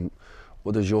interested in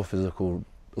what does your physical,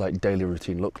 daily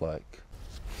routine look like?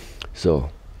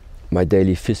 So, my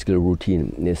daily physical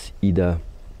routine is either,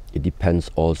 it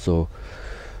depends also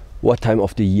what time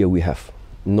of the year we have.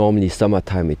 Normally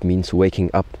summertime, it means waking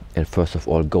up and first of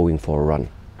all going for a run.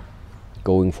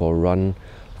 Going for a run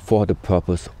for the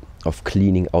purpose of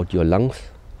cleaning out your lungs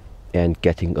and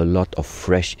getting a lot of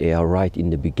fresh air right in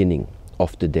the beginning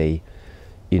of the day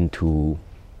into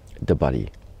the body.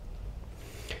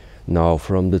 Now,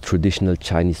 from the traditional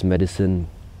Chinese medicine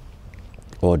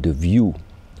or the view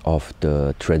of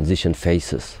the transition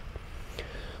phases,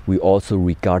 we also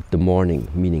regard the morning,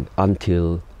 meaning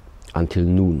until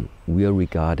noon. We are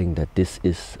regarding that this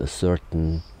is a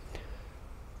certain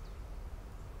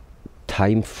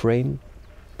time frame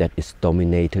that is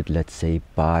dominated, let's say,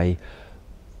 by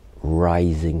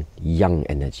rising yang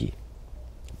energy,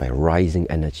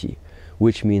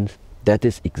 which means that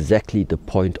is exactly the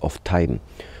point of time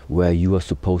where you are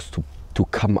supposed to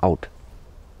come out,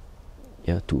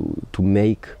 to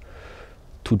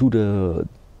do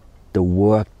the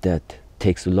work that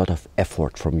takes a lot of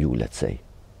effort from you, let's say,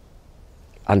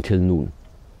 until noon.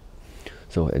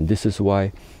 So, and this is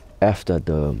why after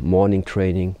the morning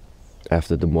training,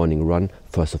 after the morning run,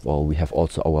 first of all, we have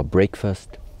also our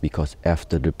breakfast, because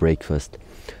after the breakfast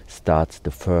starts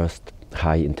the first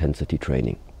high intensity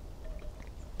training.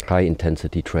 High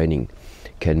intensity training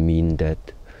can mean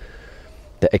that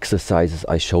the exercises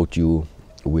I showed you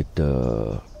with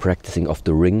the practicing of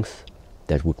the rings,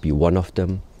 that would be one of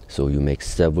them. So you make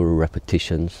several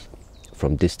repetitions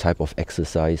from this type of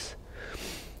exercise.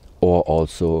 Or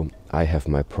also I have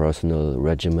my personal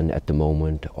regimen at the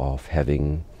moment of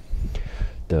having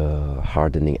the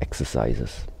hardening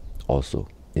exercises also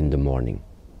in the morning.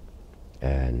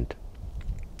 And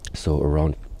so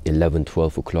around 11,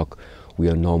 12 o'clock we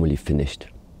are normally finished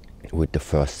with the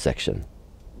first section.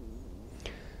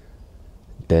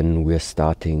 Then we're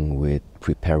starting with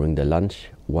preparing the lunch.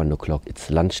 1 o'clock it's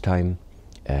lunchtime,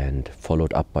 and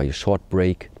followed up by a short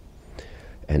break.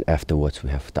 And afterwards we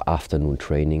have the afternoon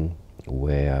training,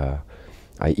 where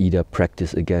I either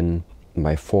practice again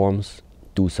my forms,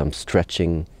 do some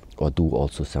stretching, or do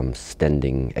also some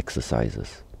standing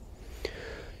exercises.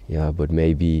 Yeah, but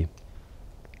maybe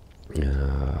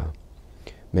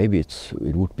it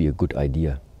would be a good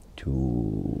idea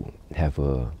to have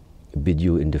a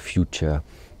video in the future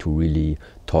to really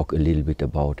talk a little bit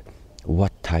about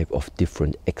what type of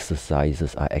different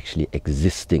exercises are actually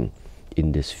existing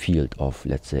in this field of,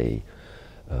 let's say,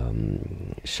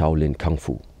 Shaolin Kung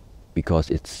Fu, because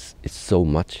it's so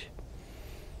much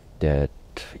that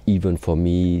even for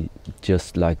me,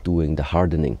 just like doing the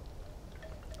hardening,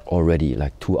 already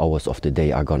like 2 hours of the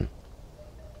day are gone.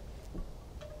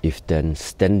 If then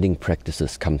standing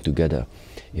practices come together,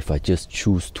 if I just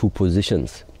choose 2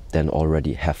 positions, then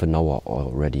already half an hour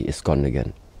already is gone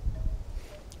again.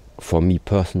 For me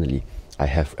personally, I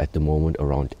have at the moment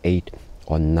around 8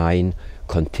 or 9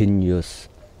 continuous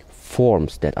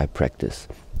forms that I practice.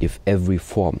 If every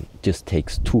form just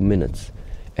takes 2 minutes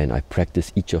and I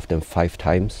practice each of them 5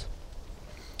 times,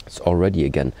 it's already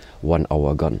again 1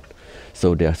 hour gone.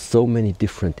 So there are so many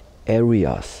different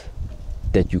areas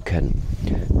that you can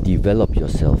develop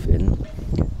yourself in,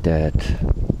 that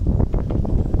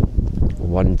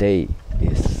one day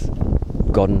is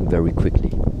gone very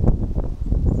quickly.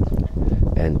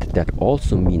 And that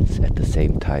also means at the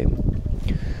same time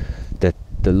that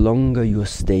the longer you are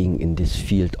staying in this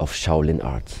field of Shaolin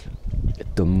arts,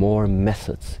 the more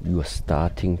methods you are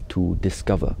starting to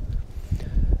discover.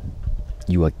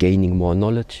 You are gaining more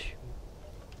knowledge,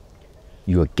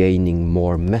 you are gaining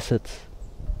more methods,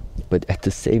 but at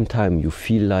the same time you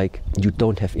feel like you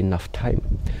don't have enough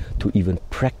time to even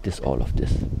practice all of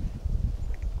this.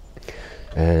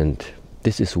 And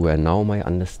this is where now my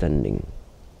understanding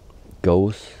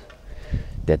goes,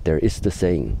 that there is the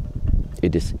saying,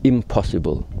 it is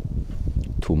impossible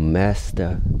to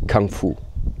master Kung Fu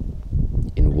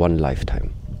in one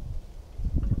lifetime.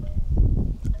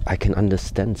 I can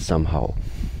understand somehow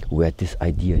where this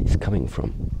idea is coming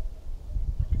from.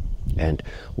 And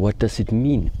what does it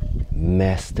mean,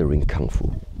 mastering Kung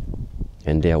Fu?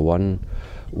 And there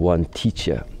one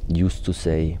teacher used to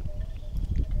say,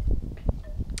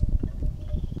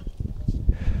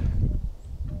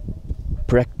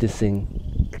 practicing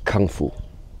Kung Fu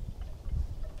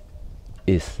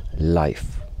is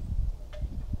life,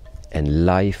 and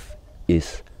life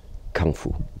is Kung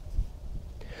Fu.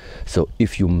 So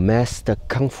if you master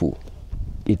Kung Fu,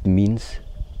 it means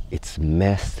it's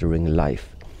mastering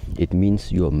life. It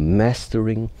means you're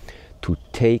mastering to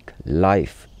take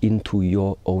life into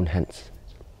your own hands.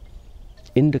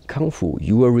 In the Kung Fu,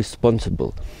 you are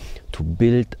responsible to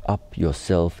build up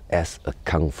yourself as a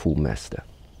Kung Fu master.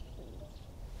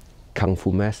 Kung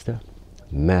Fu master,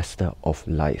 master of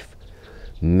life,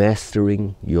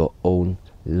 mastering your own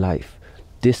life.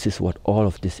 This is what all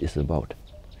of this is about.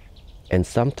 And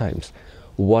sometimes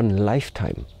one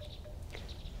lifetime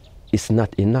is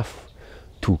not enough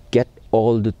to get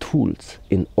all the tools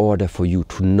in order for you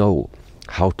to know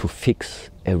how to fix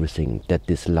everything that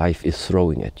this life is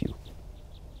throwing at you.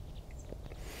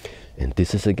 And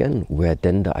this is again where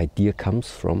then the idea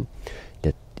comes from,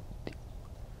 that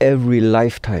every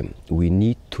lifetime we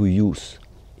need to use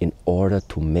in order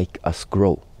to make us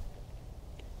grow,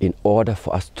 in order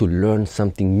for us to learn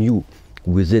something new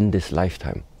within this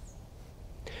lifetime.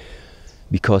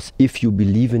 Because if you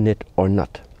believe in it or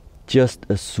not, just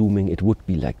assuming it would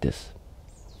be like this,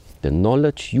 the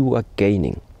knowledge you are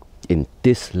gaining in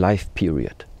this life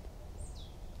period,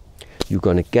 you're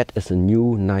gonna get as a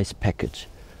new nice package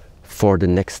for the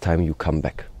next time you come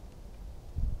back.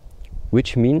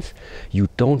 Which means you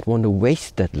don't want to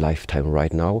waste that lifetime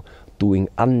right now doing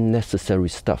unnecessary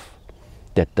stuff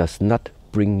that does not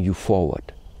bring you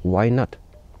forward. Why not?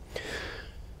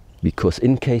 Because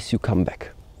in case you come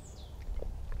back,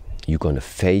 you're gonna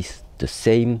face the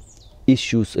same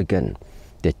issues again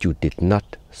that you did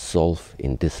not solve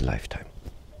in this lifetime.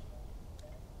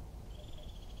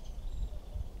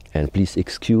 And please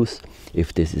excuse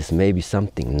if this is maybe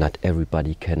something not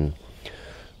everybody can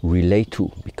relate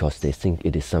to, because they think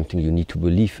it is something you need to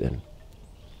believe in.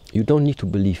 You don't need to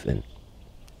believe in.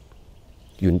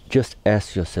 You just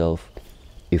ask yourself,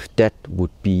 if that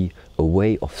would be a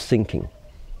way of thinking,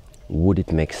 would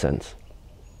it make sense?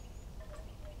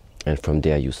 And from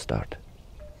there you start.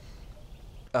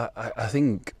 I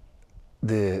think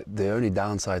the only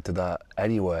downside to that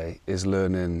anyway is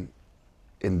learning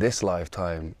in this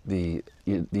lifetime these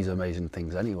amazing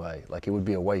things anyway. Like, it would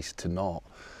be a waste to not.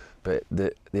 But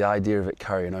the idea of it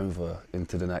carrying over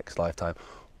into the next lifetime,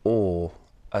 or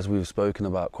as we've spoken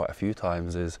about quite a few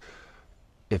times, is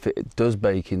if it does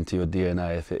bake into your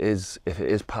DNA, if it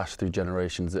is passed through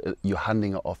generations, you're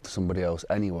handing it off to somebody else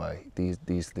anyway.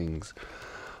 These things.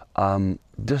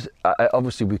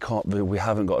 Obviously we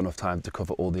haven't got enough time to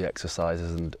cover all the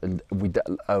exercises, and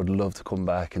I would love to come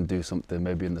back and do something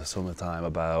maybe in the summertime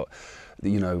about,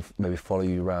 you know, maybe follow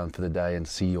you around for the day and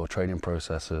see your training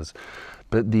processes.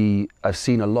 But I've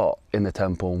seen a lot in the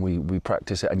temple, and we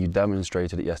practice it, and you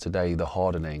demonstrated it yesterday, the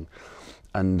hardening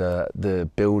and the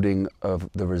building of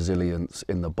the resilience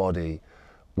in the body,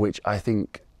 which I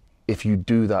think if you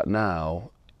do that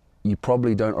now, you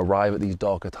probably don't arrive at these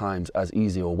darker times as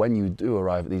easy, or when you do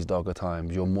arrive at these darker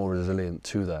times, you're more resilient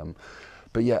to them.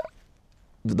 But yet,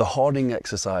 the hardening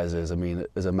exercises, I mean,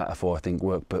 as a metaphor, I think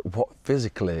work, but what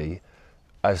physically,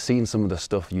 I've seen some of the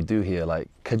stuff you do here, like,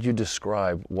 could you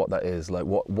describe what that is? Like,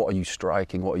 what are you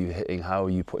striking? What are you hitting? How are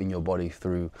you putting your body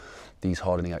through these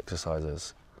hardening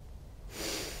exercises?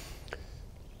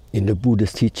 In the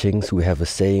Buddhist teachings, we have a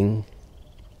saying,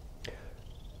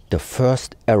 the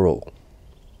first arrow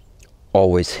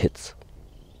always hits.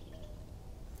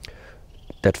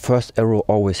 That first arrow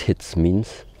always hits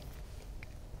means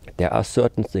there are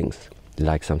certain things,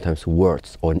 like sometimes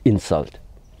words or an insult.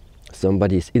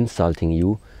 Somebody is insulting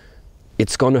you,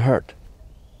 it's gonna hurt.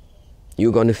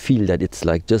 You're gonna feel that it's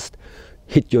like just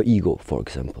hit your ego, for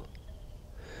example.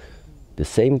 The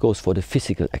same goes for the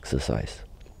physical exercise.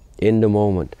 In the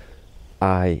moment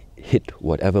I hit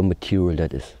whatever material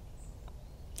that is,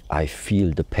 I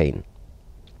feel the pain.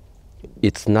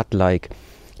 It's not like,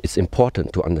 it's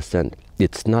important to understand,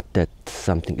 it's not that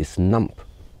something is numb.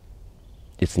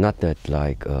 It's not that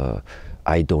like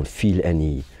I don't feel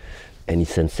any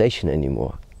sensation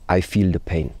anymore. I feel the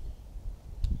pain.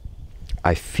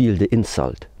 I feel the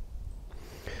insult.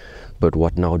 But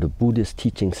what now the Buddhist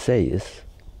teachings say is,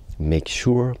 make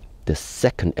sure the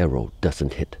second arrow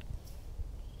doesn't hit.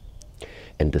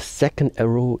 And the second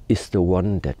arrow is the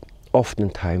one that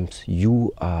oftentimes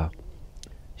you are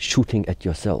shooting at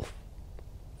yourself.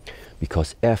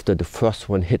 Because after the first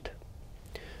one hit,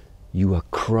 you are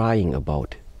crying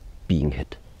about being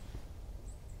hit.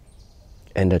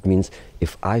 And that means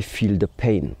if I feel the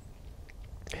pain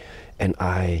and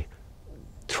I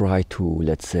try to,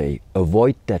 let's say,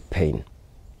 avoid that pain,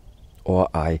 or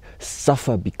I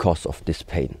suffer because of this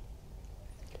pain,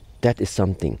 that is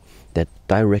something that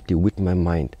directly with my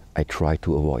mind I try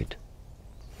to avoid.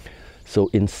 So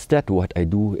instead what I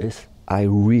do is I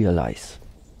realize,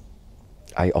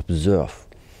 I observe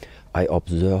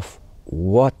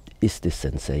what is this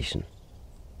sensation?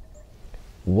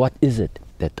 What is it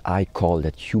that I call,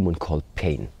 that human call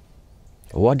pain?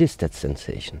 What is that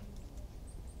sensation?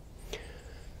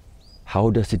 How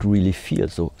does it really feel?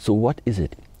 So what is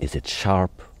it? Is it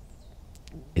sharp?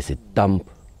 Is it dumb?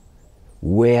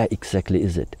 Where exactly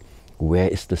is it? Where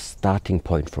is the starting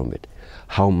point from it?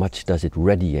 How much does it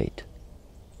radiate?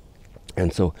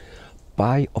 And so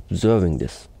by observing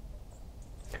this,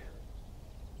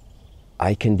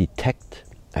 I can detect,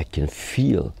 I can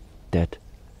feel that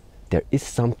there is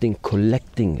something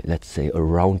collecting, let's say,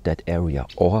 around that area,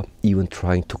 or even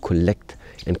trying to collect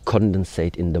and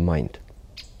condensate in the mind.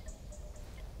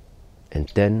 And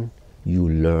then you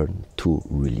learn to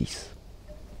release.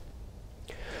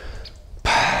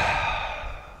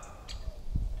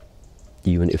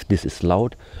 Even if this is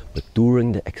loud, but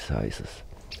during the exercises,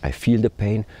 I feel the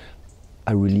pain,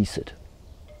 I release it.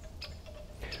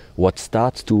 What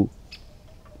starts to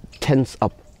tense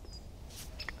up,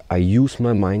 I use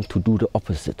my mind to do the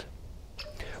opposite.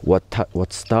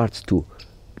 What starts to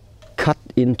cut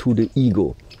into the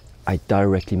ego, I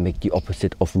directly make the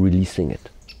opposite of releasing it.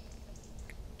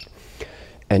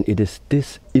 And it is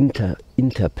this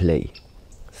interplay.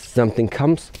 Something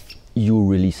comes, you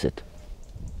release it.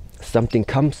 Something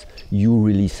comes, you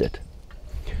release it.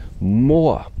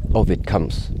 More of it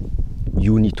comes,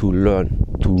 you need to learn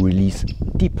to release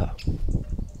deeper.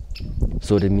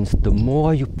 So that means the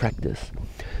more you practice,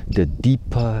 the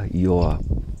deeper your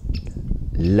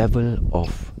level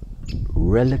of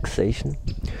relaxation,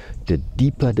 the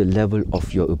deeper the level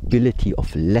of your ability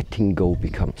of letting go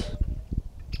becomes.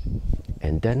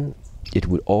 And then it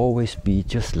will always be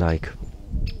just like,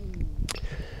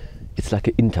 it's like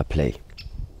an interplay.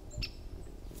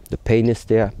 The pain is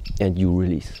there and you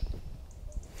release.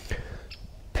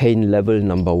 Pain level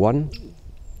number 1,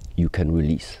 you can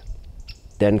release.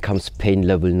 Then comes pain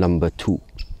level number 2.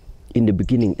 In the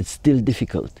beginning, it's still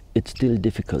difficult,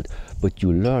 but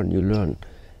you learn,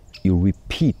 you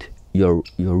repeat your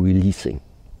releasing.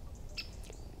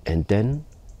 And then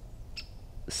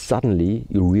suddenly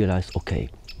you realize, okay,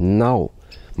 now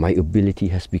my ability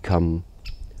has become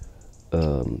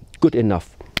good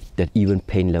enough that even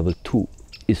pain level 2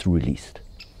 is released.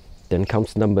 Then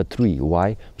comes number 3.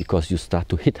 Why? Because you start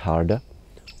to hit harder,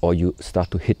 or you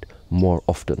start to hit more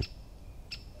often.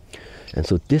 And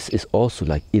so this is also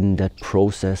like in that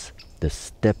process, the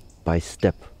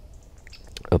step-by-step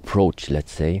approach,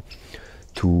 let's say,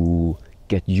 to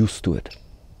get used to it.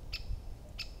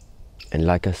 And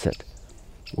like I said,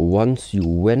 once you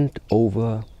went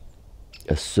over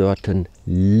a certain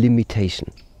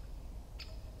limitation,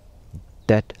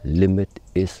 that limit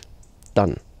is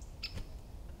done.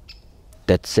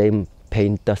 That same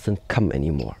pain doesn't come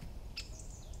anymore.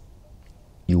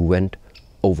 You went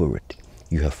over it.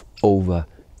 You have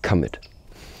overcome it.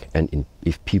 And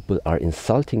if people are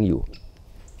insulting you,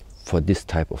 for this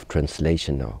type of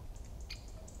translation now.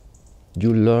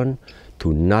 You learn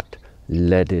to not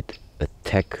let it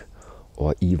attack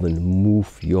or even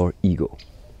move your ego.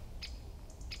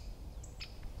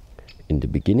 In the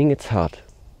beginning it's hard,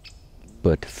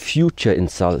 but future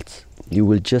insults you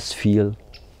will just feel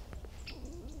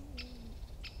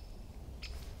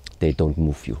they don't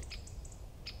move you,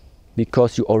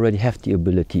 because you already have the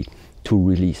ability to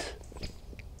release.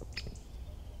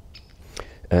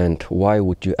 And why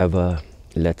would you ever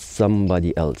let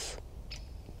somebody else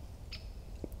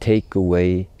take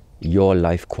away your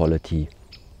life quality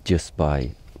just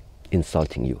by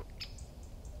insulting you?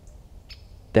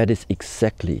 That is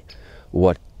exactly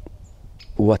what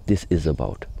this is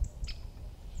about.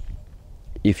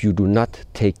 If you do not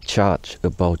take charge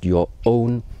about your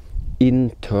own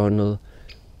internal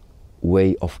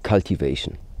way of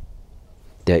cultivation,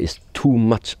 there is too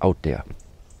much out there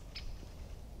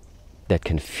that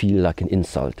can feel like an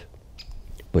insult,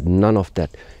 but none of that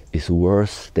is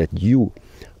worse that you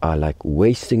are like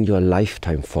wasting your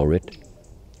lifetime for it,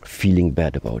 feeling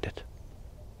bad about it.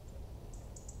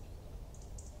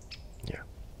 Yeah.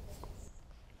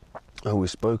 Oh, we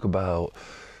spoke about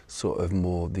sort of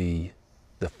more the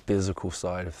physical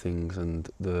side of things, and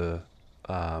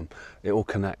it all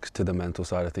connects to the mental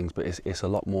side of things, but it's a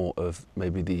lot more of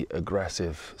maybe the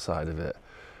aggressive side of it.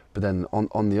 But then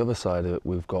on the other side of it,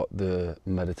 we've got the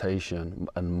meditation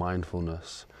and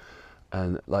mindfulness,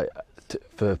 and like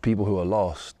for people who are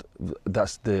lost,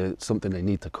 that's something they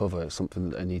need to cover. It's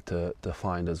something that they need to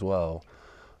find as well.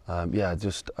 Yeah,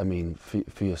 just I mean,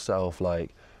 for yourself,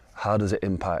 like how does it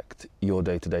impact your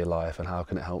day-to-day life, and how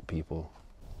can it help people?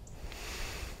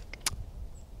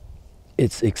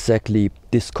 It's exactly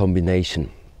this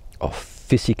combination of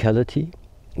physicality,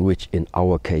 which in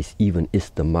our case even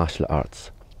is the martial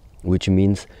arts, which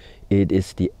means it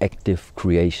is the active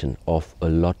creation of a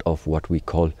lot of what we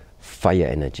call fire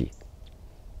energy.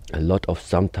 A lot of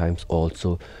sometimes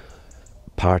also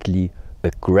partly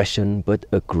aggression, but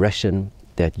aggression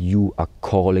that you are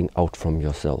calling out from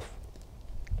yourself.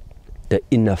 The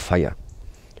inner fire.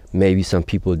 Maybe some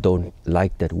people don't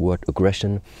like that word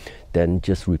aggression, then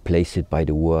just replace it by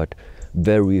the word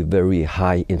very, very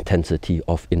high intensity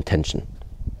of intention.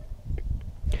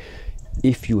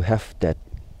 If you have that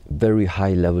very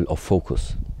high level of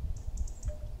focus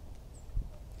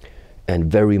and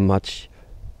very much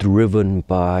driven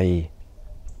by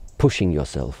pushing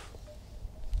yourself,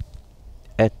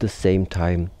 at the same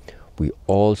time we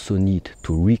also need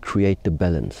to recreate the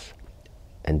balance.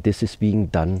 And this is being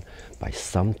done by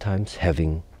sometimes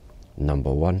having,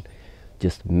 number one,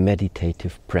 just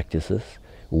meditative practices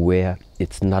where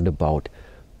it's not about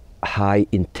high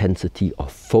intensity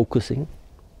of focusing.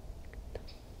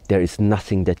 There is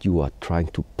nothing that you are trying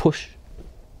to push.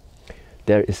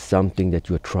 There is something that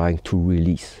you are trying to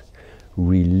release.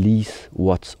 Release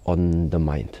what's on the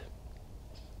mind.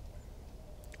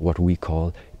 What we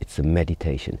call, it's a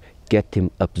meditation. Get him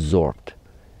absorbed.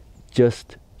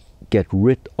 Just get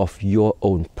rid of your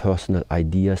own personal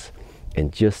ideas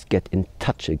and just get in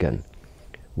touch again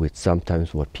with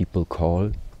sometimes what people call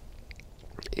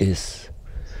is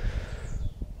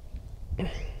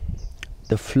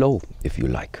the flow, if you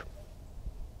like.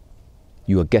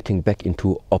 You are getting back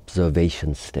into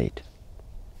observation state,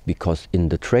 because in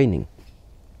the training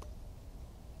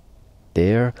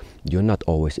there you're not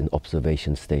always in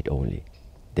observation state only.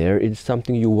 There is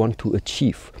something you want to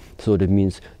achieve, so that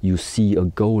means you see a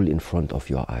goal in front of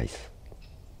your eyes.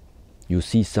 You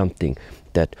see something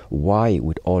that why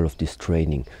with all of this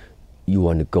training you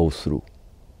want to go through.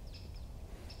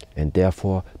 And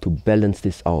therefore, to balance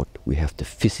this out, we have the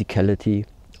physicality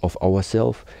of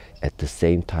ourselves at the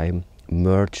same time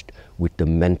merged with the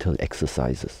mental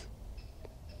exercises.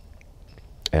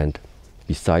 And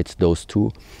besides those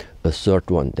two, a third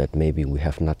one that maybe we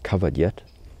have not covered yet,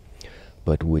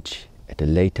 but which at a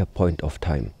later point of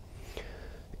time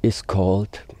is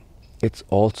called, it's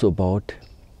also about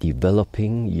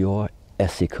developing your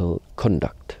ethical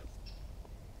conduct.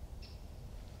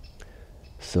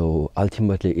 So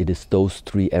ultimately it is those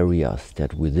three areas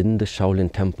that within the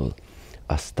Shaolin Temple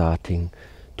are starting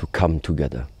to come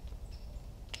together.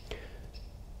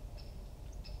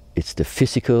 It's the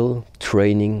physical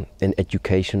training and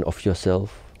education of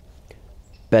yourself,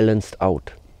 balanced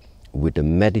out with the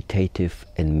meditative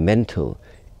and mental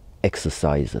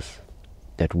exercises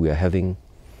that we are having,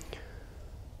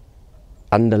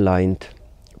 underlined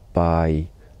by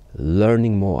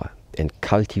learning more and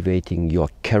cultivating your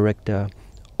character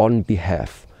on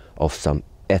behalf of some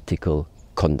ethical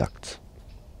conducts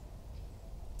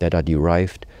that are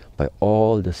derived by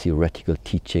all the theoretical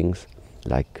teachings,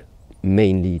 like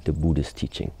mainly the Buddhist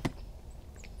teaching.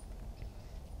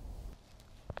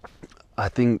 I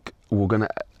think we're going to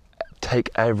take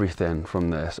everything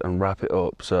from this and wrap it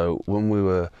up. So when we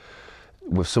were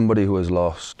with somebody who was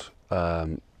lost,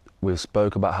 we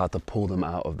spoke about how to pull them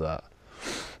out of that.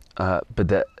 But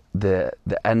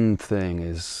the end thing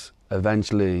is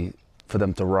eventually for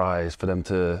them to rise, for them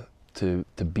to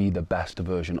be the best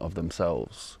version of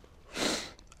themselves.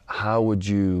 How would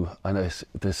you, I know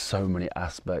there's so many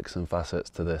aspects and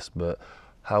facets to this, but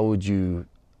how would you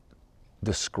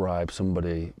describe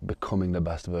somebody becoming the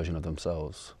best version of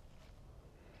themselves?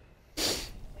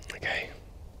 Okay.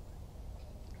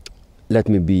 Let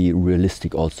me be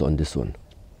realistic also on this one.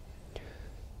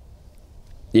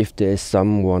 If there is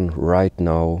someone right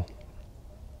now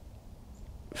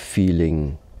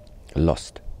feeling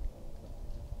lost,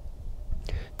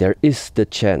 there is the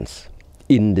chance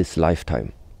in this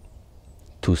lifetime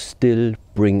to still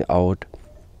bring out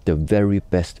the very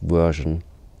best version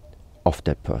of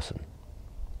that person.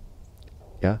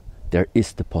 Yeah, there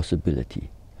is the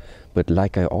possibility. But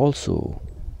like I also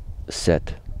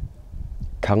said,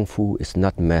 Kung Fu is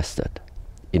not mastered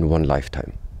in one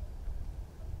lifetime.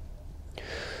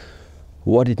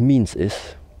 What it means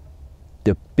is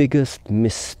the biggest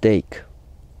mistake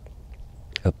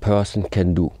a person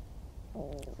can do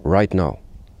right now,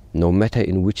 no matter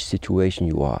in which situation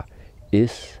you are,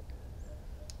 is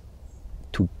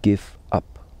to give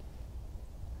up.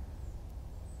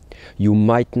 You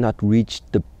might not reach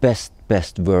the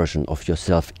best version of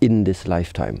yourself in this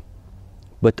lifetime,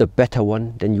 but a better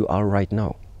one than you are right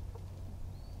now.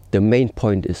 The main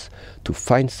point is to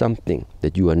find something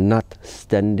that you are not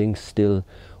standing still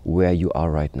where you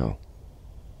are right now.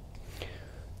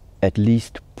 At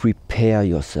least prepare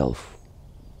yourself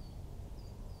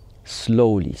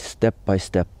slowly, step by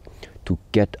step, to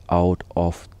get out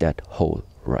of that hole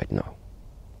right now.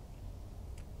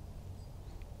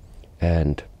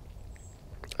 And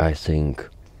I think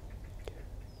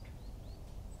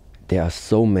there are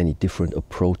so many different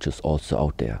approaches also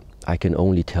out there. I can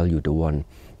only tell you the one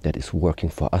that is working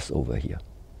for us over here.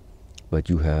 But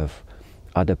you have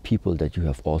other people that you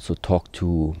have also talked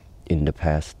to in the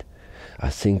past. I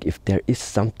think if there is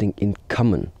something in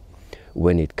common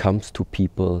when it comes to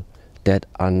people that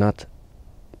are not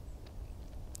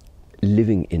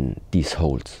living in these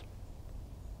holes,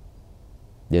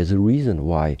 there's a reason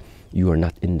why you are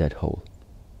not in that hole.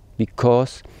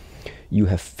 Because you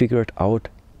have figured out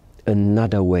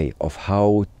another way of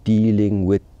how dealing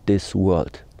with this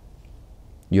world.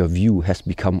 Your view has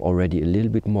become already a little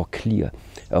bit more clear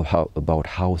about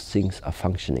how things are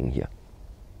functioning here.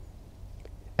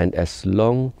 And as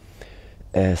long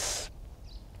as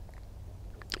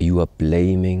you are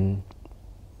blaming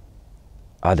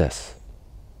others,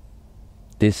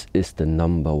 this is the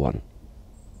number one.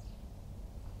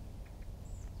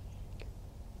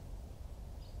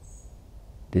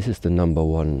 This is the number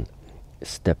one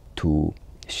step to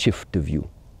shift the view.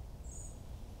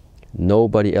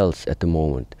 Nobody else at the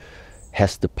moment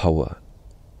has the power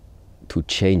to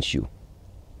change you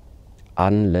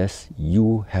unless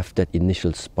you have that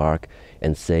initial spark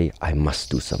and say, I must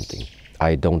do something.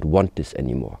 I don't want this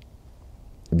anymore.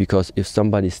 Because if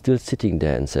somebody is still sitting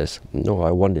there and says, no,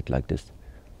 I want it like this,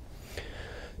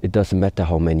 it doesn't matter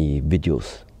how many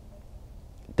videos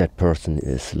that person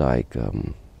is like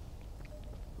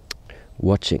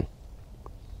watching,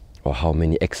 or how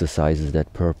many exercises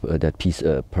that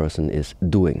person is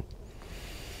doing.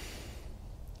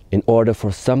 In order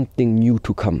for something new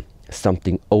to come,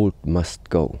 something old must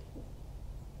go.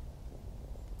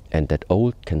 And that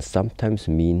old can sometimes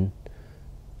mean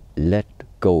let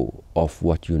go of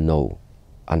what you know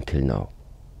until now.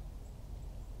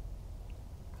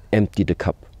 Empty the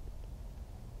cup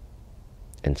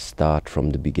and start from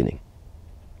the beginning.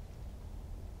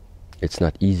 It's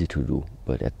not easy to do,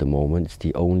 but at the moment it's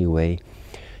the only way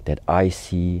that I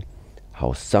see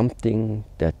how something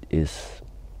that is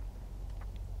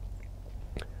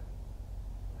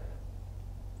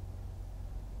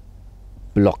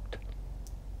blocked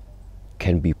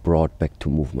can be brought back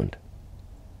to movement.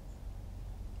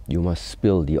 You must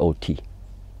spill the old tea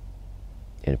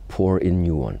and pour in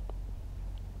new one.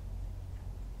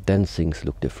 Then things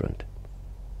look different.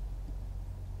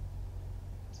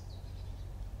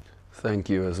 Thank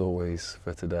you as always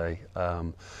for today.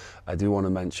 I do want to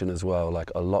mention as well,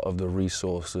 like a lot of the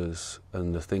resources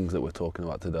and the things that we're talking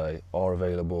about today are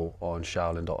available on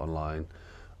shaolin.online,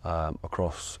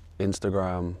 across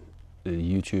Instagram, the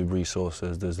YouTube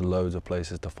resources. There's loads of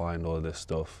places to find all of this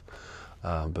stuff.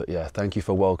 But yeah, thank you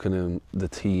for welcoming the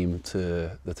team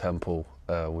to the temple.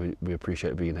 We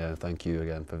appreciate being here. Thank you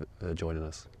again for joining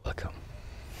us. Welcome.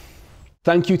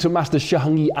 Thank you to Master Shi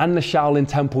Heng Yi and the Shaolin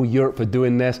Temple Europe for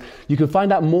doing this. You can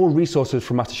find out more resources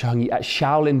from Master Shi Heng Yi at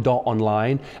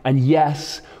shaolin.online. And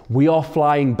yes, we are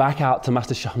flying back out to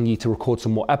Master Shi Heng Yi to record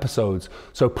some more episodes.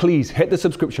 So please hit the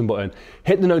subscription button,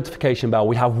 hit the notification bell.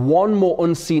 We have one more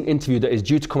unseen interview that is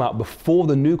due to come out before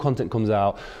the new content comes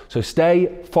out. So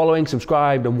stay following,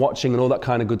 subscribed and watching and all that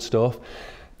kind of good stuff.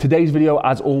 Today's video,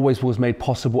 as always, was made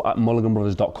possible at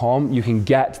MulliganBrothers.com. You can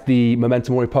get the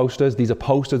Memento Mori posters. These are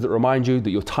posters that remind you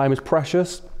that your time is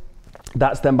precious.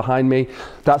 That's them behind me.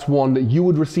 That's one that you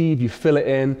would receive. You fill it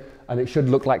in, and it should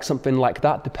look like something like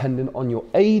that, depending on your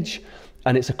age.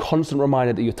 And it's a constant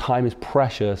reminder that your time is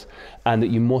precious and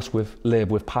that you must live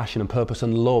with passion and purpose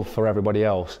and love for everybody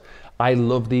else. I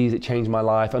love these, it changed my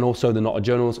life. And also the Not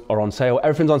Journals are on sale.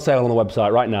 Everything's on sale on the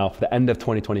website right now for the end of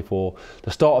 2024,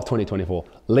 the start of 2024,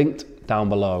 linked down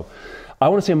below. I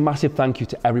want to say a massive thank you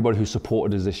to everybody who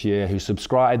supported us this year, who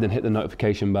subscribed and hit the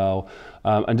notification bell,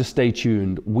 and just stay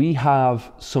tuned. We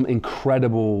have some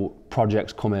incredible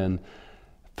projects coming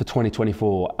for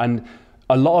 2024. And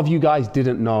a lot of you guys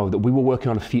didn't know that we were working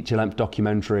on a feature-length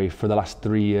documentary for the last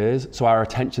 3 years. So our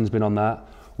attention's been on that.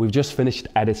 We've just finished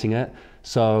editing it.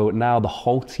 So now the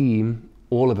whole team,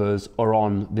 all of us, are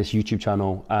on this YouTube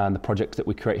channel and the projects that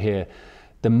we create here.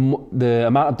 The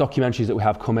amount of documentaries that we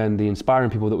have come in, the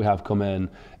inspiring people that we have come in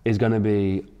is going to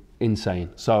be insane.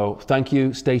 So thank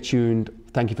you, stay tuned.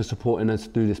 Thank you for supporting us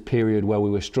through this period where we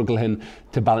were struggling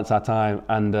to balance our time,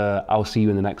 and I'll see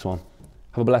you in the next one.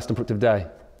 Have a blessed and productive day.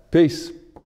 Peace.